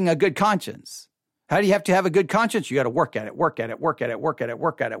 By having a good conscience. How do you have to have a good conscience? You got to work at it.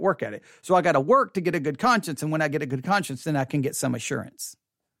 So I got to work to get a good conscience. And when I get a good conscience, then I can get some assurance.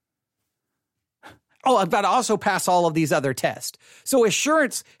 Oh, I've got to also pass all of these other tests. So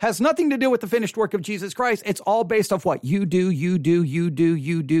assurance has nothing to do with the finished work of Jesus Christ. It's all based off what you do.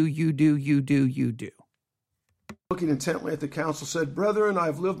 Looking intently at the council, said, Brethren,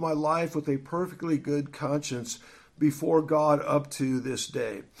 I've lived my life with a perfectly good conscience before God up to this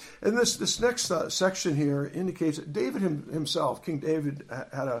day. And this next section here indicates that David himself, King David,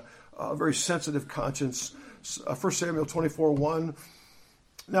 had a very sensitive conscience. 1 Samuel 24:1.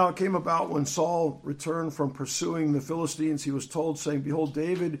 Now it came about when Saul returned from pursuing the Philistines, he was told, saying, Behold,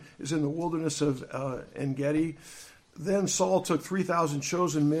 David is in the wilderness of En-Gedi. Then Saul took 3,000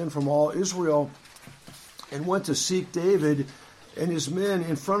 chosen men from all Israel and went to seek David and his men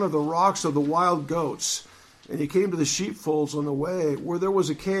in front of the rocks of the wild goats. And he came to the sheepfolds on the way, where there was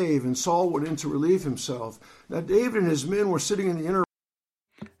a cave, and Saul went in to relieve himself. Now David and his men were sitting in the inner.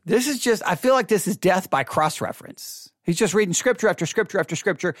 This is just, I feel like this is death by cross-reference. He's just reading scripture after scripture after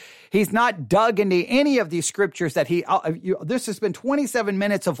scripture. He's not dug into any of these scriptures that this has been 27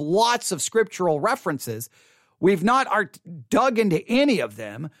 minutes of lots of scriptural references. We've not dug into any of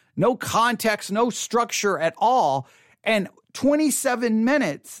them. No context, no structure at all. And 27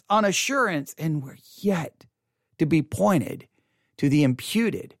 minutes on assurance, and we're yet to be pointed to the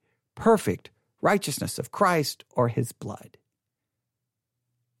imputed, perfect righteousness of Christ or his blood.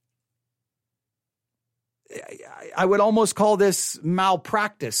 I would almost call this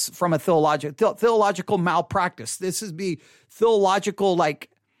malpractice from a theological malpractice. This is be theological, like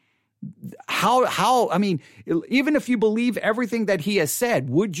how, I mean, even if you believe everything that he has said,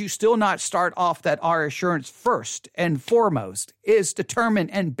 would you still not start off that our assurance first and foremost is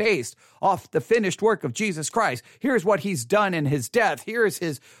determined and based off the finished work of Jesus Christ? Here's what he's done in his death. Here's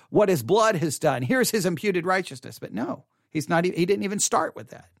what his blood has done. Here's his imputed righteousness. But no, he didn't even start with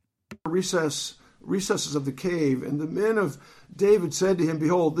that. Recesses of the cave, and the men of David said to him,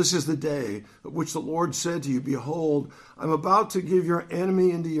 Behold, this is the day of which the Lord said to you, Behold, I'm about to give your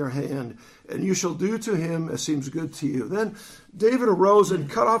enemy into your hand, and you shall do to him as seems good to you. Then David arose and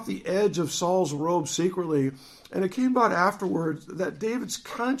cut off the edge of Saul's robe secretly, and it came about afterwards that David's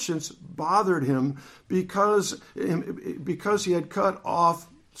conscience bothered him because he had cut off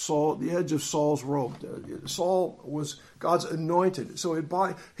the edge of Saul's robe. Saul was God's anointed. So he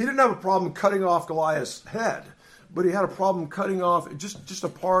didn't have a problem cutting off Goliath's head, but he had a problem cutting off just a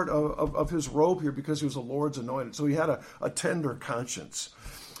part of his robe here because he was the Lord's anointed. So he had a tender conscience.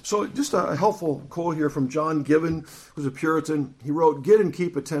 So just a helpful quote here from John Gibbon, who's a Puritan. He wrote, "Get and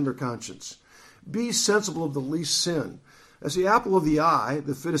keep a tender conscience. Be sensible of the least sin. As the apple of the eye,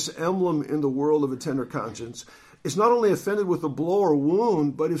 the fittest emblem in the world of a tender conscience, is not only offended with a blow or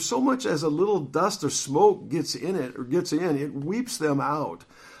wound, but if so much as a little dust or smoke gets in, it weeps them out.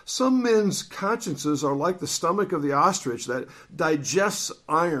 Some men's consciences are like the stomach of the ostrich that digests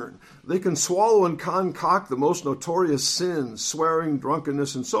iron. They can swallow and concoct the most notorious sins, swearing,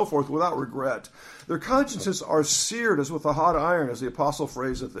 drunkenness, and so forth without regret. Their consciences are seared as with a hot iron, as the apostle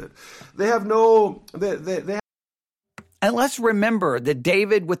phraseth it. They have no... And let's remember that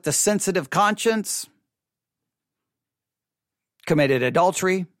David, with the sensitive conscience, committed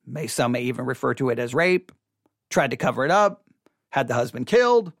adultery. Some may even refer to it as rape. Tried to cover it up. Had the husband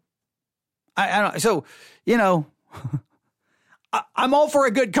killed. I don't. So, I'm all for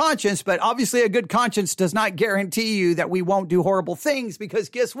a good conscience, but obviously a good conscience does not guarantee you that we won't do horrible things, because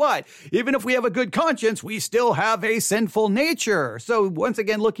guess what? Even if we have a good conscience, we still have a sinful nature. So once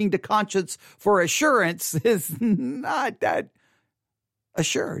again, looking to conscience for assurance is not that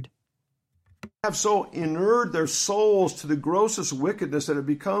assured. Have so inured their souls to the grossest wickedness that it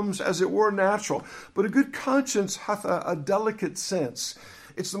becomes, as it were, natural. But a good conscience hath a delicate sense.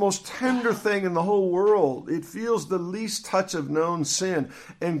 It's the most tender thing in the whole world. It feels the least touch of known sin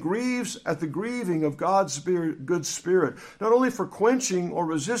and grieves at the grieving of God's good spirit, not only for quenching or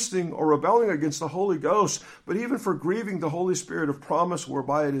resisting or rebelling against the Holy Ghost, but even for grieving the Holy Spirit of promise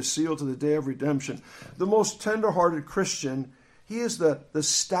whereby it is sealed to the day of redemption. The most tender-hearted Christian, he is the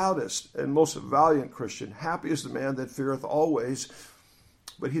stoutest and most valiant Christian. Happy is the man that feareth always,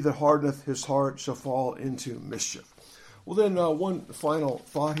 but he that hardeneth his heart shall fall into mischief. Well, then one final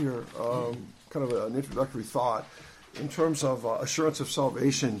thought here, kind of an introductory thought, in terms of assurance of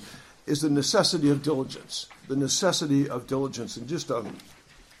salvation, is the necessity of diligence. The necessity of diligence. And just a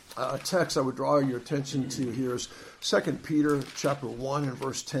text I would draw your attention to here is 2 Peter chapter 1 and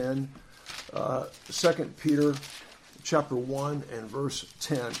verse 10. 2 Peter chapter 1 and verse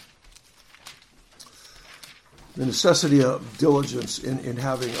 10. The necessity of diligence in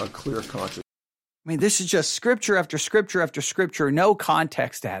having a clear conscience. I mean, this is just scripture after scripture after scripture, no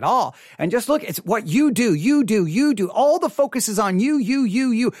context at all. And just look, it's what you do. All the focus is on you.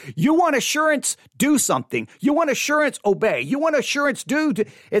 You want assurance, do something. You want assurance, obey. You want assurance, do.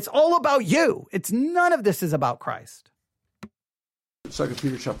 It's all about you. None of this is about Christ. 2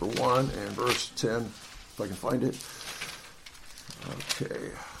 Peter chapter 1 and verse 10, if I can find it. Okay.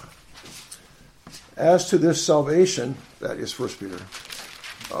 As to this salvation, that is 1 Peter.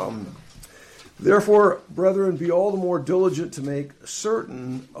 Therefore, brethren, be all the more diligent to make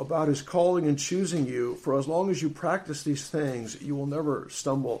certain about his calling and choosing you, for as long as you practice these things, you will never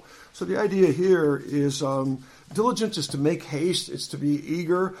stumble. So the idea here is diligence is to make haste, it's to be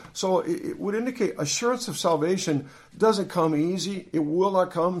eager. So it would indicate assurance of salvation doesn't come easy. It will not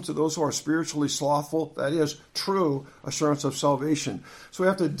come to those who are spiritually slothful. That is true assurance of salvation. So we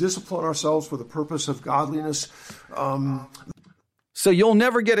have to discipline ourselves for the purpose of godliness. So you'll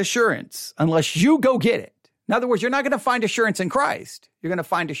never get assurance unless you go get it. In other words, you're not going to find assurance in Christ. You're going to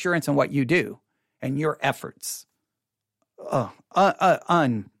find assurance in what you do and your efforts.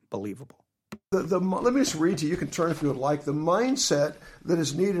 Unbelievable. Let me just read to you. You can turn if you would like. The mindset that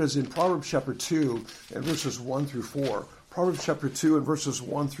is needed is in Proverbs chapter 2 and verses 1 through 4. Proverbs chapter 2 and verses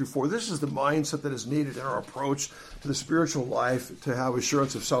 1 through 4. This is the mindset that is needed in our approach to the spiritual life to have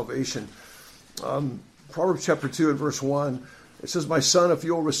assurance of salvation. Proverbs chapter 2 and verse 1. It says, my son, if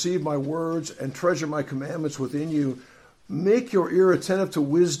you'll receive my words and treasure my commandments within you, make your ear attentive to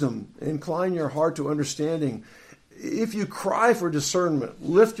wisdom, incline your heart to understanding. If you cry for discernment,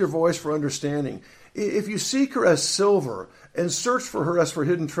 lift your voice for understanding. If you seek her as silver and search for her as for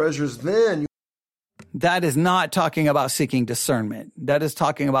hidden treasures, then... That is not talking about seeking discernment. That is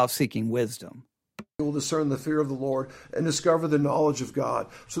talking about seeking wisdom. You will discern the fear of the Lord and discover the knowledge of God.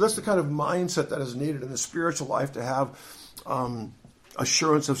 So that's the kind of mindset that is needed in the spiritual life to have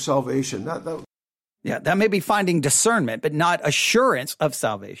assurance of salvation. That may be finding discernment, but not assurance of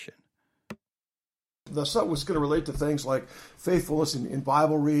salvation. That's not what's going to relate to things like faithfulness in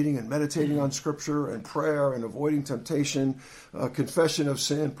Bible reading and meditating on Scripture and prayer and avoiding temptation, confession of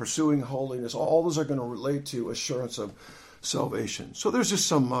sin, pursuing holiness. All those are going to relate to assurance of salvation. So there's just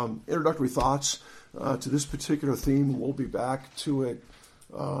some introductory thoughts to this particular theme. We'll be back to it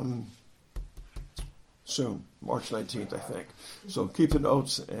soon, March 19th, I think. So keep the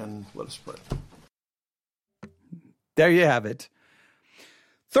notes and let us pray. There you have it.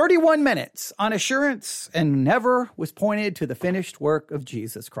 31 minutes on assurance, and never was pointed to the finished work of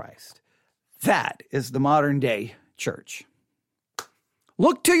Jesus Christ. That is the modern day church.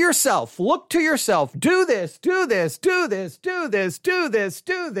 Look to yourself. Look to yourself. Do this, do this, do this, do this, do this,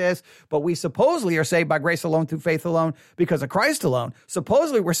 do this. But we supposedly are saved by grace alone, through faith alone, because of Christ alone.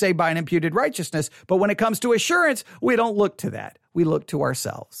 Supposedly we're saved by an imputed righteousness. But when it comes to assurance, we don't look to that. We look to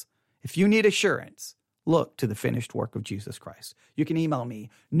ourselves. If you need assurance, look to the finished work of Jesus Christ. You can email me,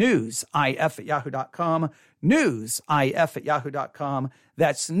 newsif@yahoo.com, newsif@yahoo.com.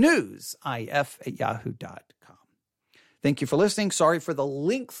 That's newsif@yahoo.com. Thank you for listening. Sorry for the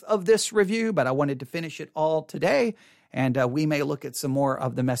length of this review, but I wanted to finish it all today. And we may look at some more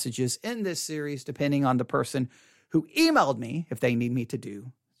of the messages in this series, depending on the person who emailed me, if they need me to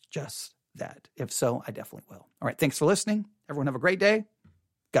do just that. If so, I definitely will. All right. Thanks for listening. Everyone have a great day.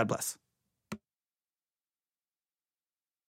 God bless.